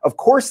Democrat, of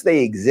course they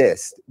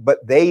exist,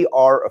 but they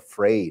are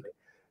afraid.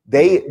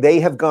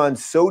 They have gone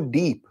so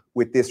deep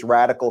with this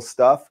radical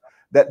stuff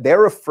that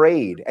they're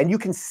afraid. And you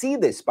can see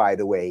this, by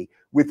the way,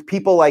 with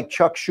people like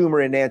Chuck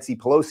Schumer and Nancy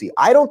Pelosi.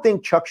 I don't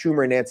think Chuck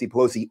Schumer and Nancy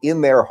Pelosi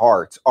in their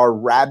hearts are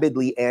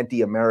rabidly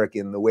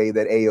anti-American the way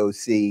that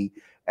AOC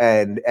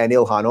and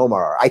Ilhan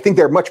Omar are. I think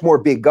they're much more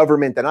big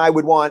government than I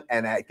would want.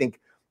 And I think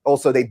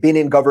also they've been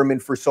in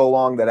government for so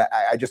long that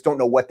I just don't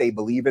know what they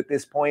believe at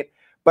this point.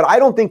 But I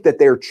don't think that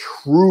they're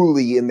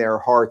truly in their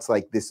hearts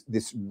like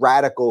this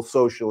radical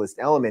socialist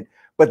element.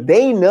 But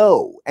they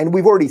know, and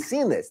we've already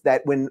seen this,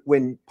 that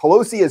when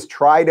Pelosi has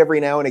tried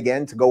every now and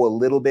again to go a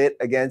little bit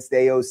against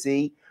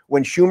AOC,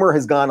 when Schumer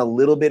has gone a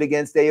little bit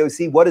against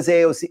AOC, what is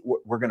AOC?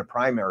 We're going to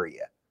primary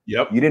you.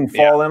 Yep. You didn't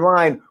fall in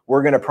line.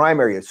 We're going to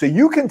primary you. So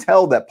you can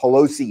tell that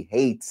Pelosi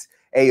hates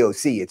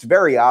AOC. It's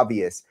very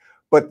obvious.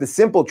 But the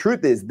simple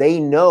truth is they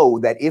know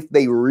that if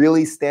they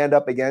really stand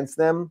up against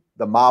them,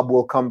 the mob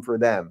will come for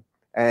them.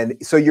 And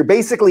so you're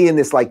basically in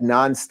this like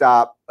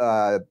nonstop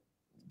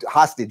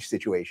hostage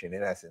situation,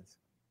 in essence.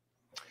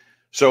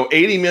 So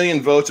 80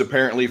 million votes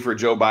apparently for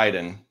Joe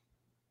Biden,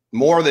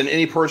 more than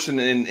any person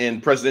in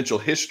presidential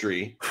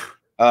history.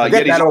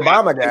 Forget that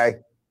Obama guy.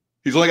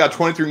 He's only got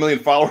 23 million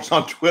followers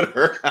on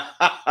Twitter.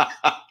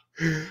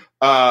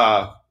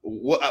 I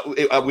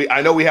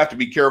know we have to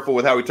be careful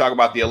with how we talk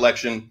about the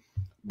election,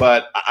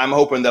 but I'm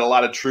hoping that a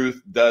lot of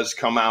truth does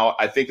come out.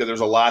 I think that there's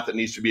a lot that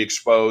needs to be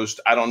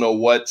exposed. I don't know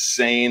what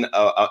sane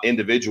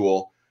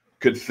individual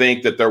could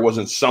think that there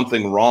wasn't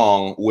something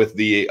wrong with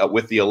the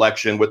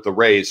election, with the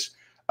race.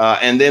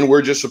 And then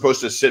we're just supposed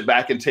to sit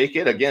back and take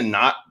it. Again,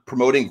 not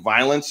promoting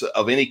violence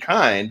of any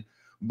kind,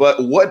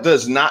 but what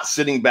does not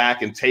sitting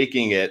back and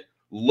taking it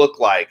look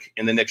like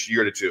in the next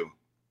year to two?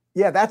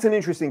 Yeah, that's an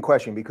interesting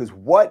question, because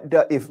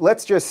if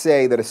let's just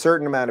say that a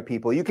certain amount of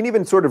people, you can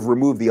even sort of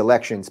remove the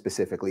election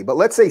specifically, but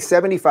let's say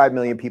 75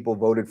 million people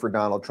voted for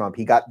Donald Trump.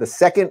 He got the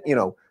second,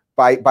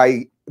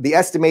 by the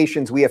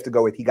estimations we have to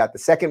go with, he got the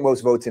second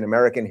most votes in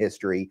American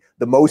history,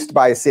 the most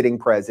by a sitting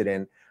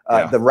president.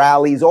 The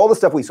rallies, all the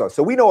stuff we saw.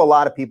 So we know a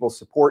lot of people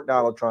support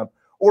Donald Trump,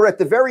 or at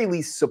the very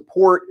least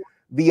support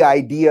the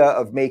idea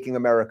of making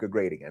America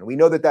great again. We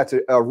know that that's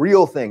a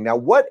real thing. Now,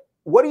 what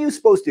are you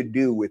supposed to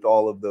do with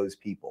all of those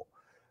people?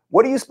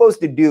 What are you supposed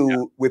to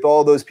do with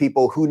all those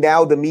people who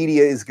now the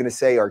media is going to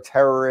say are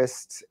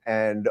terrorists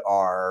and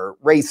are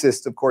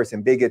racists, of course,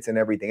 and bigots and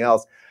everything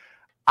else?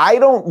 I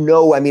don't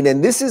know. I mean,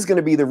 and this is going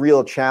to be the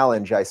real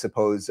challenge, I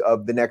suppose,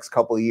 of the next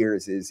couple of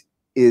years is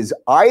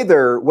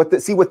either what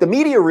the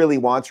media really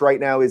wants right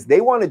now is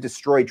they want to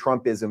destroy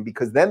Trumpism,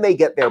 because then they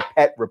get their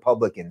pet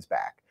Republicans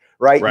back,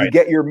 right? You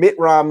get your Mitt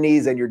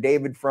Romneys and your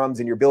David Frums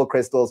and your Bill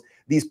Kristols,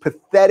 these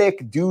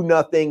pathetic, do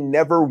nothing,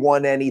 never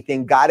won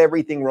anything, got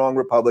everything wrong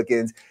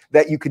Republicans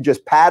that you could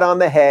just pat on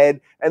the head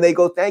and they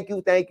go, thank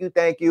you, thank you,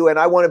 thank you. And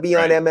I want to be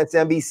on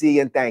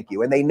MSNBC and thank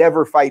you. And they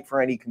never fight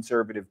for any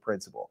conservative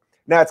principle.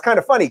 Now, it's kind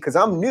of funny because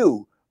I'm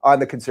new on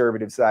the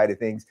conservative side of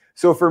things.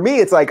 So for me,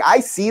 it's like,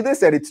 I see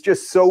this and it's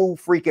just so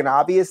freaking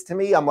obvious to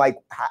me. I'm like,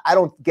 I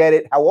don't get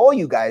it how all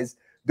you guys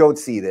don't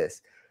see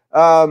this.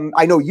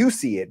 I know you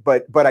see it,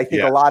 but I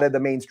think a lot of the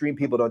mainstream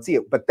people don't see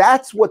it. But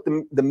that's what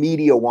the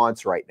media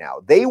wants right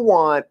now. They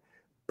want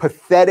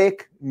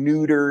pathetic,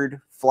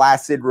 neutered,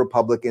 flaccid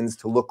Republicans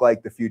to look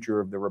like the future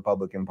of the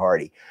Republican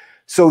Party.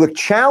 So the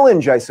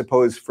challenge, I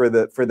suppose, for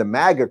the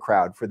MAGA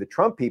crowd, for the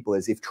Trump people,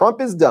 is if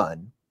Trump is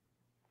done,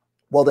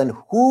 well, then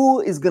who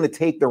is going to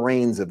take the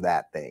reins of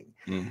that thing?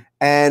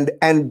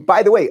 And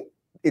by the way,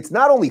 it's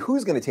not only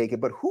who's going to take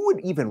it, but who would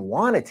even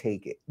want to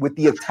take it with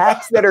the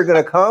attacks that are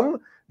going to come.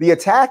 The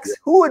attacks,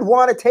 who would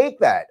want to take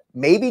that?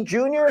 Maybe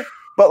Junior,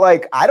 but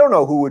like, I don't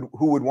know who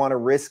would want to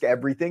risk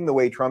everything the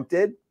way Trump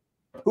did.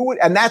 Who would?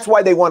 And that's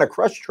why they want to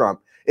crush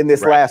Trump in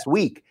this last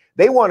week.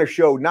 They want to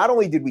show not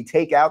only did we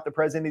take out the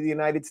president of the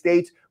United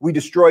States, we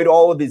destroyed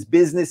all of his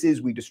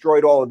businesses, we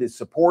destroyed all of his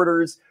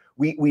supporters,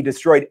 we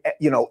destroyed,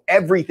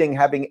 everything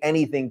having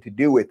anything to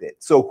do with it.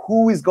 So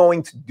who is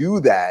going to do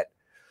that?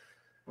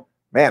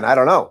 Man, I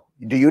don't know.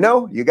 Do you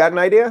know? You got an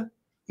idea?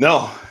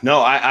 No,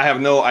 I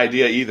have no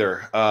idea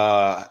either.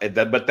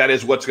 But that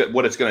is what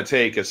it's going to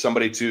take, is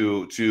somebody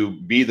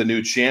to be the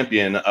new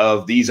champion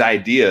of these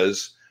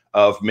ideas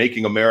of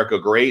making America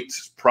great,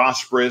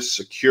 prosperous,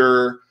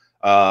 secure,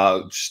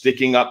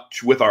 sticking up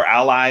with our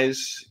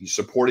allies,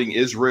 supporting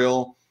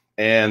Israel,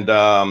 and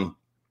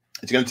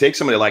it's going to take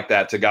somebody like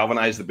that to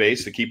galvanize the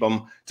base, to keep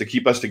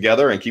us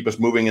together and keep us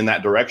moving in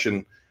that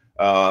direction,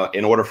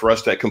 in order for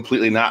us to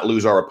completely not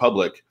lose our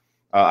republic.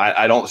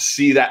 I don't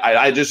see that.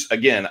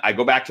 I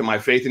go back to my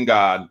faith in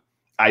God.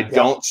 I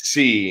don't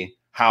see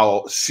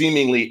how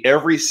seemingly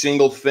every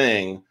single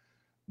thing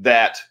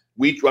that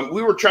we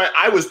were trying.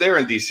 I was there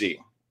in DC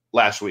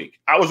last week.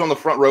 I was on the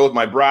front row with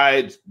my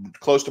bride,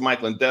 close to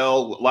Mike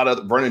Lindell, a lot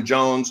of Vernon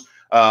Jones.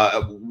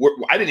 I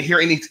didn't hear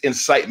any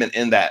incitement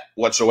in that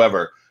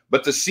whatsoever.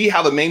 But to see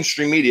how the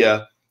mainstream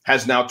media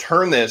has now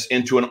turned this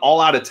into an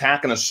all-out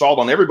attack and assault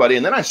on everybody.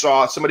 And then I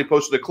saw somebody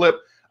posted a clip.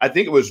 I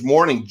think it was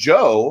Morning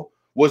Joe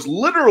was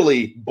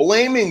literally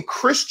blaming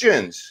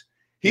Christians.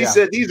 He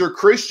said, these are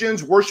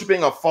Christians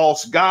worshiping a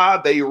false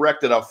god. They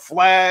erected a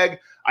flag.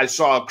 I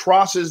saw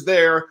crosses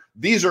there.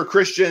 These are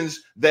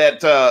Christians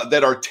that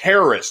are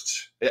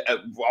terrorists.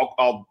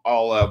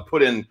 I'll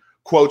put in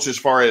quotes as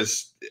far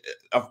as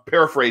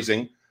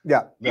paraphrasing.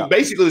 He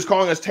basically was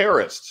calling us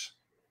terrorists.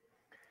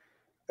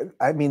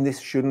 I mean,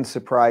 this shouldn't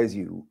surprise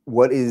you.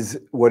 What is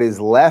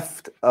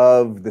left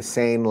of the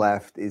sane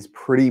left is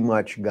pretty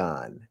much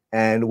gone.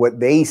 And what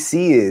they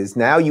see is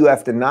now you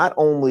have to not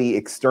only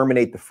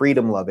exterminate the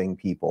freedom-loving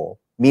people,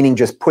 meaning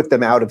just put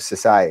them out of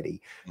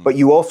society, but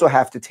you also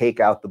have to take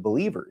out the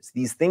believers.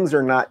 These things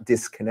are not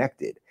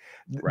disconnected.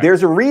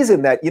 There's a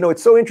reason that,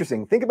 it's so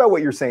interesting. Think about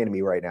what you're saying to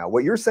me right now.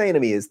 What you're saying to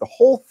me is the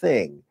whole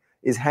thing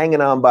is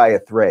hanging on by a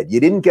thread. You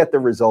didn't get the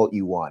result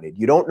you wanted.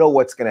 You don't know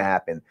what's going to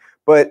happen.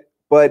 But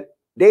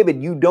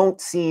David, you don't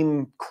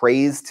seem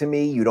crazed to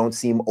me. You don't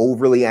seem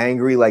overly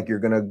angry, like you're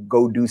going to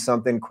go do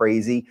something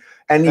crazy.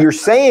 And you're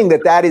saying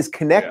that is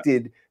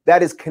connected.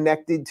 That is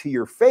connected to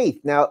your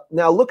faith. Now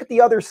look at the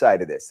other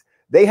side of this.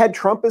 They had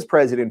Trump as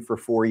president for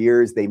 4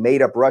 years. They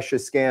made up Russia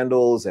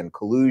scandals and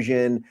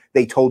collusion.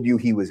 They told you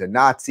he was a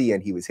Nazi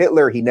and he was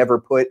Hitler. He never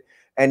put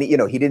And, you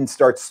know, he didn't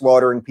start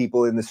slaughtering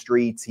people in the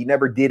streets. He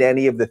never did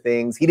any of the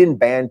things. He didn't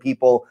ban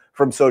people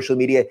from social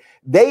media.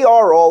 They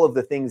are all of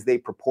the things they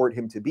purport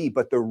him to be.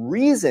 But the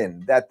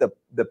reason that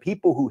the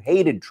people who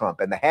hated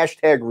Trump and the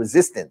hashtag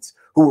resistance,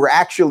 who were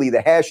actually the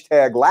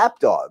hashtag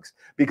lapdogs,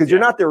 because you're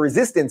not the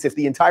resistance if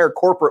the entire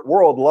corporate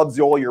world loves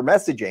all your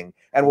messaging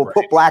and will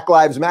put Black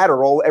Lives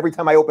Matter. Every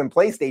time I open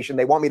PlayStation,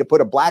 they want me to put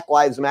a Black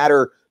Lives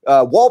Matter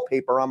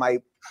wallpaper on my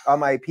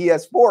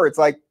PS4. It's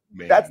like,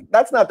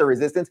 that's not the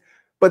resistance.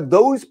 But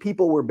those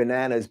people were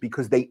bananas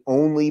because they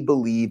only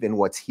believe in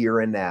what's here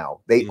and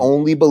now. They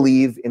only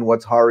believe in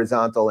what's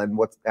horizontal and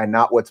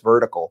not what's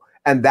vertical.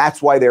 And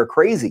that's why they're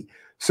crazy.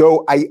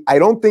 So I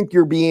don't think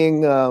you're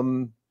being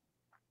over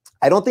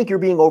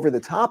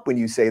the top when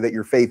you say that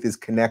your faith is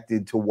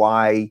connected to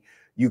why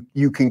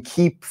you can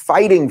keep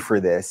fighting for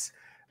this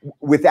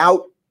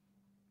without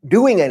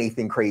doing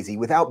anything crazy,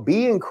 without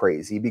being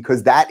crazy,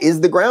 because that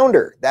is the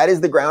grounder. That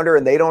is the grounder,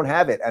 and they don't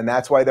have it. And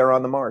that's why they're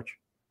on the march.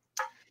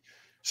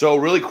 So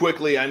really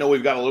quickly, I know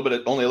we've got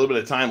only a little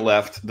bit of time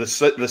left. The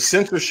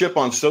censorship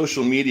on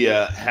social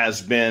media has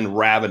been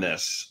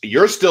ravenous.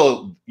 You're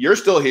still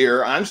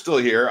here. I'm still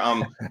here.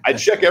 I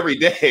check every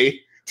day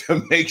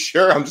to make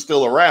sure I'm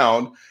still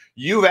around.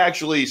 You've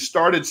actually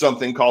started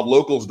something called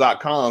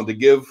locals.com to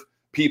give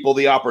people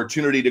the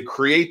opportunity to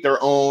create their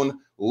own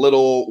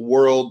little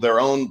world, their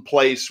own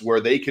place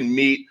where they can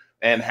meet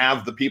and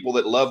have the people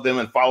that love them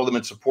and follow them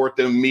and support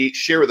them meet.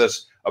 Share with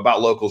us about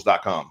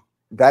locals.com.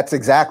 That's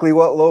exactly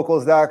what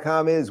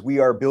locals.com is. We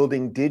are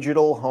building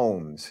digital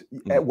homes.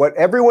 What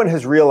everyone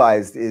has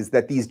realized is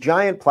that these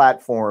giant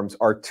platforms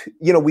are,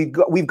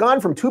 we've gone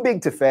from too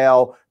big to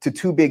fail to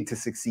too big to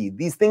succeed.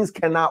 These things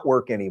cannot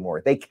work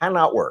anymore. They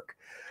cannot work.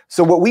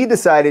 So what we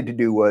decided to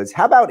do was,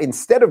 how about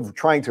instead of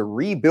trying to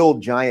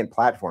rebuild giant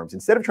platforms,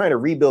 instead of trying to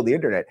rebuild the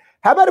internet,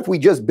 how about if we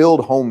just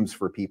build homes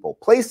for people,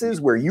 places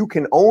where you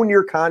can own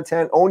your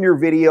content, own your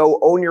video,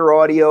 own your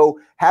audio,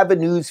 have a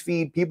news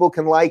feed, people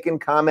can like and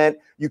comment,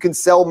 you can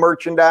sell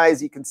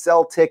merchandise, you can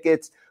sell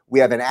tickets. We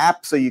have an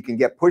app so you can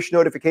get push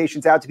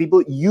notifications out to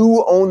people.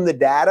 You own the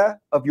data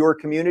of your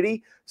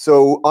community.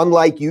 So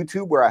unlike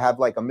YouTube, where I have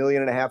like 1.5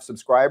 million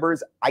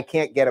subscribers, I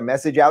can't get a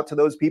message out to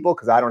those people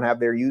because I don't have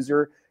their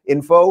user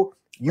info.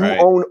 You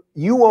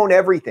own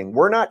everything.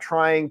 We're not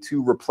trying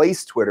to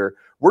replace Twitter.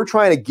 We're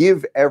trying to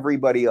give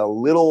everybody a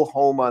little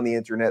home on the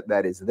internet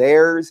that is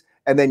theirs.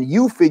 And then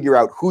you figure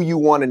out who you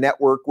want to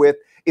network with.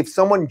 If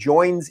someone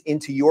joins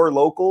into your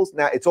locals,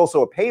 now it's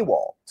also a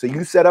paywall. So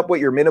you set up what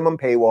your minimum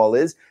paywall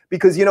is,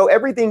 because, you know,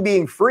 everything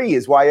being free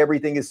is why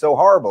everything is so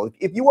horrible.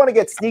 If you want to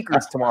get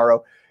sneakers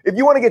tomorrow, do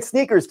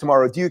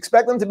you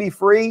expect them to be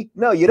free?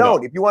 No, you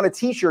don't. No. If you want a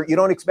t-shirt, you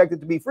don't expect it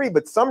to be free.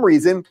 But some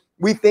reason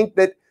we think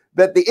that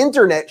the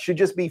internet should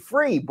just be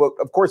free. But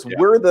of course,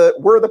 we're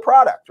the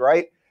product,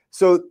 right?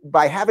 So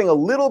by having a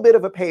little bit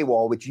of a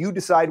paywall, which you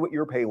decide what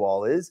your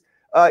paywall is,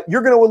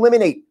 you're going to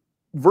eliminate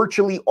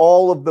virtually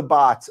all of the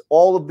bots,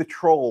 all of the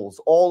trolls,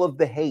 all of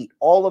the hate,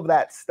 all of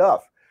that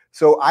stuff.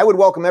 So I would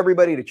welcome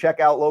everybody to check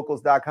out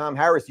locals.com.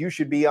 Harris, you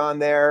should be on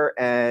there.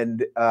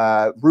 And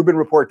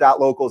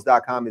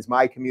rubinreport.locals.com is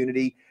my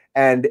community.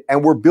 And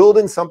we're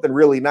building something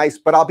really nice.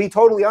 But I'll be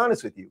totally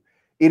honest with you.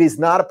 It is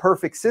not a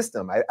perfect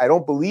system. I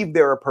don't believe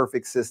there are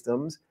perfect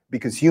systems,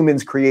 because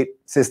humans create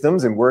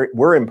systems and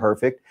we're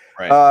imperfect.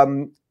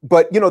 Right.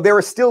 But, you know, there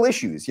are still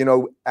issues. You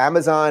know,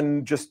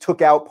 Amazon just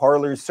took out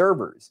Parler's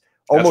servers.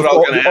 That's what I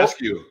was going to ask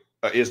you.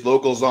 Is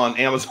Locals on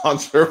Amazon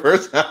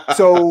servers?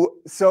 So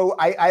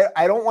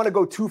I don't want to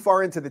go too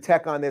far into the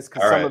tech on this,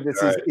 because some of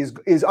this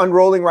is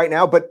unrolling right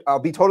now. But I'll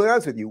be totally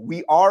honest with you.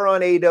 We are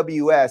on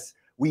AWS.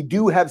 We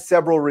do have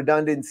several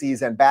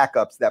redundancies and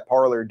backups that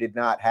Parler did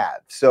not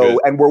have. So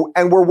and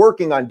we're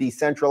working on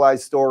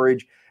decentralized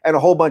storage and a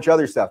whole bunch of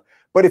other stuff.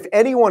 But if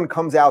anyone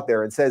comes out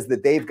there and says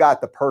that they've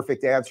got the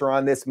perfect answer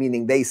on this,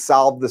 meaning they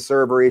solved the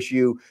server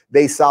issue,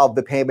 they solved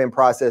the payment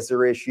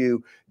processor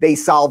issue, they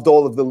solved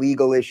all of the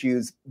legal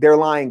issues, they're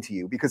lying to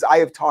you. Because I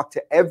have talked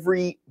to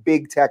every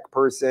big tech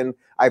person.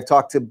 I've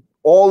talked to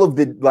all of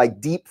the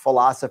like deep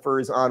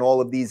philosophers on all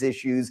of these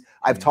issues.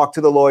 I've talked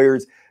to the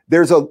lawyers.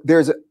 There's a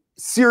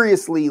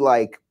seriously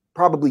like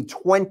probably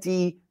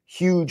 20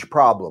 huge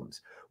problems.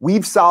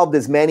 We've solved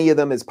as many of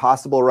them as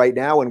possible right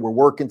now, and we're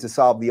working to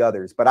solve the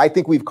others. But I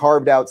think we've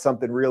carved out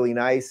something really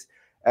nice,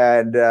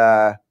 and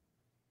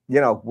you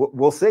know,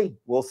 we'll see.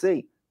 We'll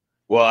see.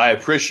 Well, I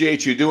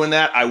appreciate you doing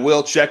that. I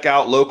will check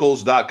out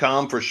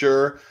locals.com for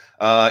sure.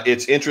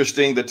 It's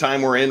interesting the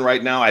time we're in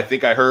right now. I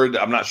think I heard,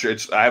 I'm not sure,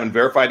 I haven't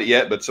verified it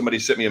yet, but somebody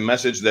sent me a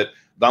message that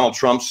Donald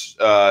Trump's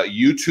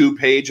YouTube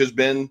page has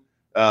been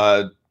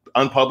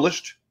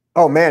unpublished.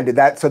 Oh man,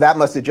 so that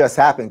must have just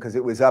happened, because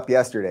it was up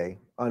yesterday.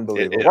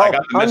 Unbelievable.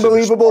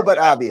 Unbelievable, but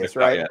obvious,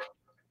 right?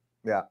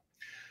 Yeah.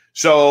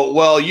 So,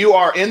 well, you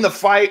are in the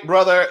fight,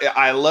 brother.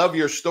 I love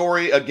your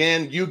story.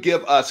 Again, you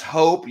give us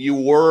hope. You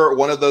were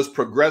one of those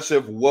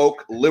progressive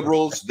woke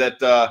liberals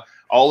that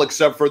all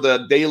except for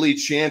the daily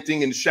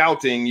chanting and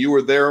shouting, you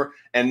were there.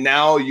 And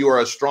now you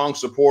are a strong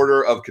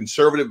supporter of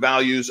conservative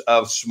values,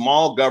 of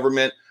small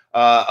government,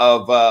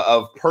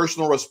 of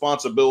personal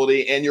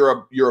responsibility, and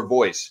you're a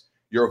voice.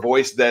 You're a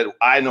voice that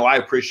I know I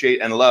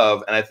appreciate and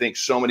love. And I think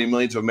so many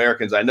millions of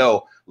Americans I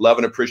know love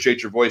and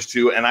appreciate your voice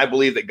too. And I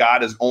believe that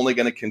God is only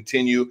going to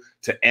continue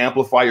to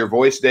amplify your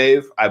voice,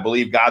 Dave. I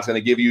believe God's going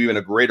to give you even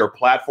a greater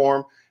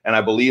platform. And I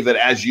believe that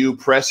as you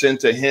press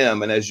into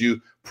him and as you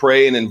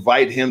pray and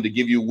invite him to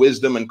give you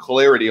wisdom and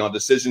clarity on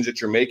decisions that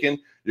you're making,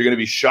 you're going to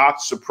be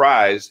shocked,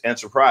 surprised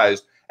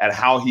at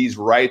how he's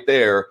right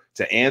there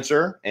to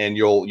answer. And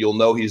you'll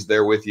know he's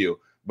there with you.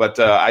 But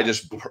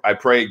I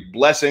pray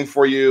blessing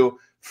for you,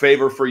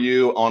 favor for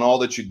you on all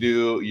that you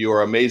do. You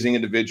are an amazing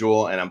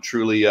individual, and I'm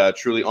truly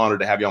honored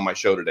to have you on my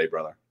show today,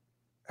 brother.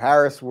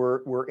 Harris,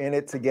 we're in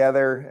it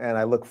together, and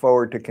I look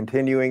forward to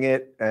continuing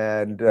it,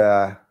 and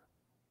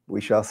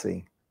we shall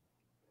see.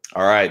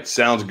 All right,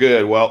 sounds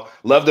good. Well,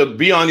 love to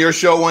be on your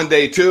show one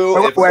day too.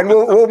 And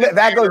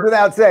that goes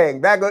without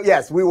saying.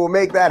 Yes, we will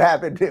make that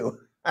happen too.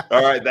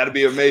 All right, that'd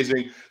be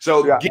amazing.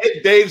 So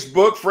get Dave's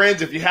book,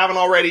 friends. If you haven't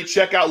already,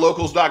 check out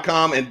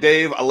locals.com. And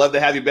Dave, I'd love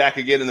to have you back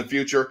again in the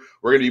future.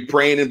 We're going to be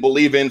praying and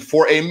believing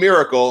for a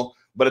miracle,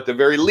 but at the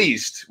very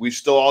least, we've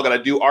still all got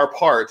to do our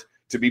part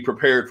to be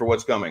prepared for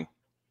what's coming.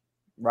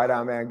 Right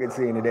on, man. Good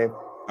seeing you, Dave.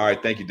 All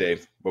right, thank you,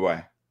 Dave.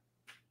 Bye-bye.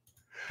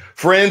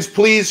 Friends,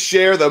 please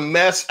share the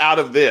mess out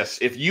of this.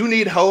 If you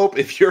need hope,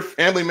 if your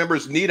family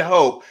members need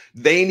hope,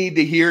 they need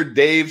to hear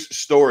Dave's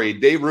story.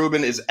 Dave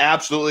Rubin is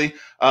absolutely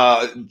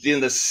in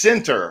the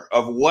center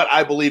of what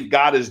I believe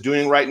God is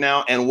doing right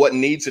now and what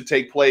needs to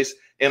take place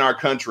in our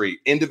country.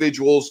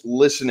 Individuals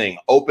listening,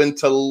 open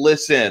to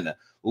listen,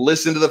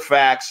 listen to the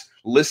facts,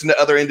 listen to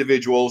other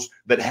individuals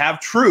that have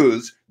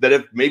truths that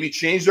have maybe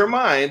changed their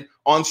mind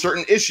on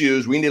certain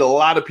issues. We need a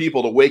lot of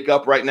people to wake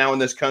up right now in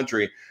this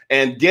country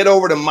and get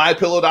over to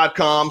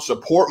mypillow.com,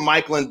 support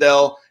Mike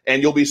Lindell,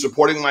 and you'll be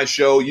supporting my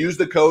show. Use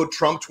the code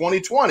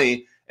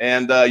Trump2020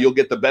 and you'll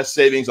get the best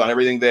savings on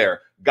everything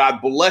there.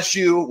 God bless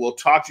you. We'll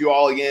talk to you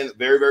all again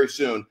very, very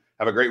soon.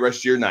 Have a great rest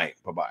of your night.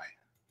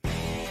 Bye-bye.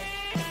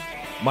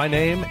 My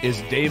name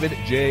is David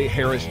J.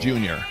 Harris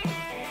Jr.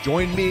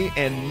 Join me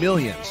and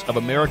millions of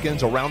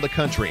Americans around the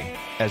country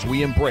as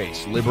we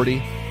embrace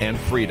liberty and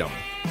freedom.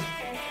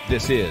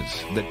 This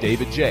is the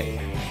David J.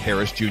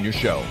 Harris Jr.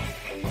 Show.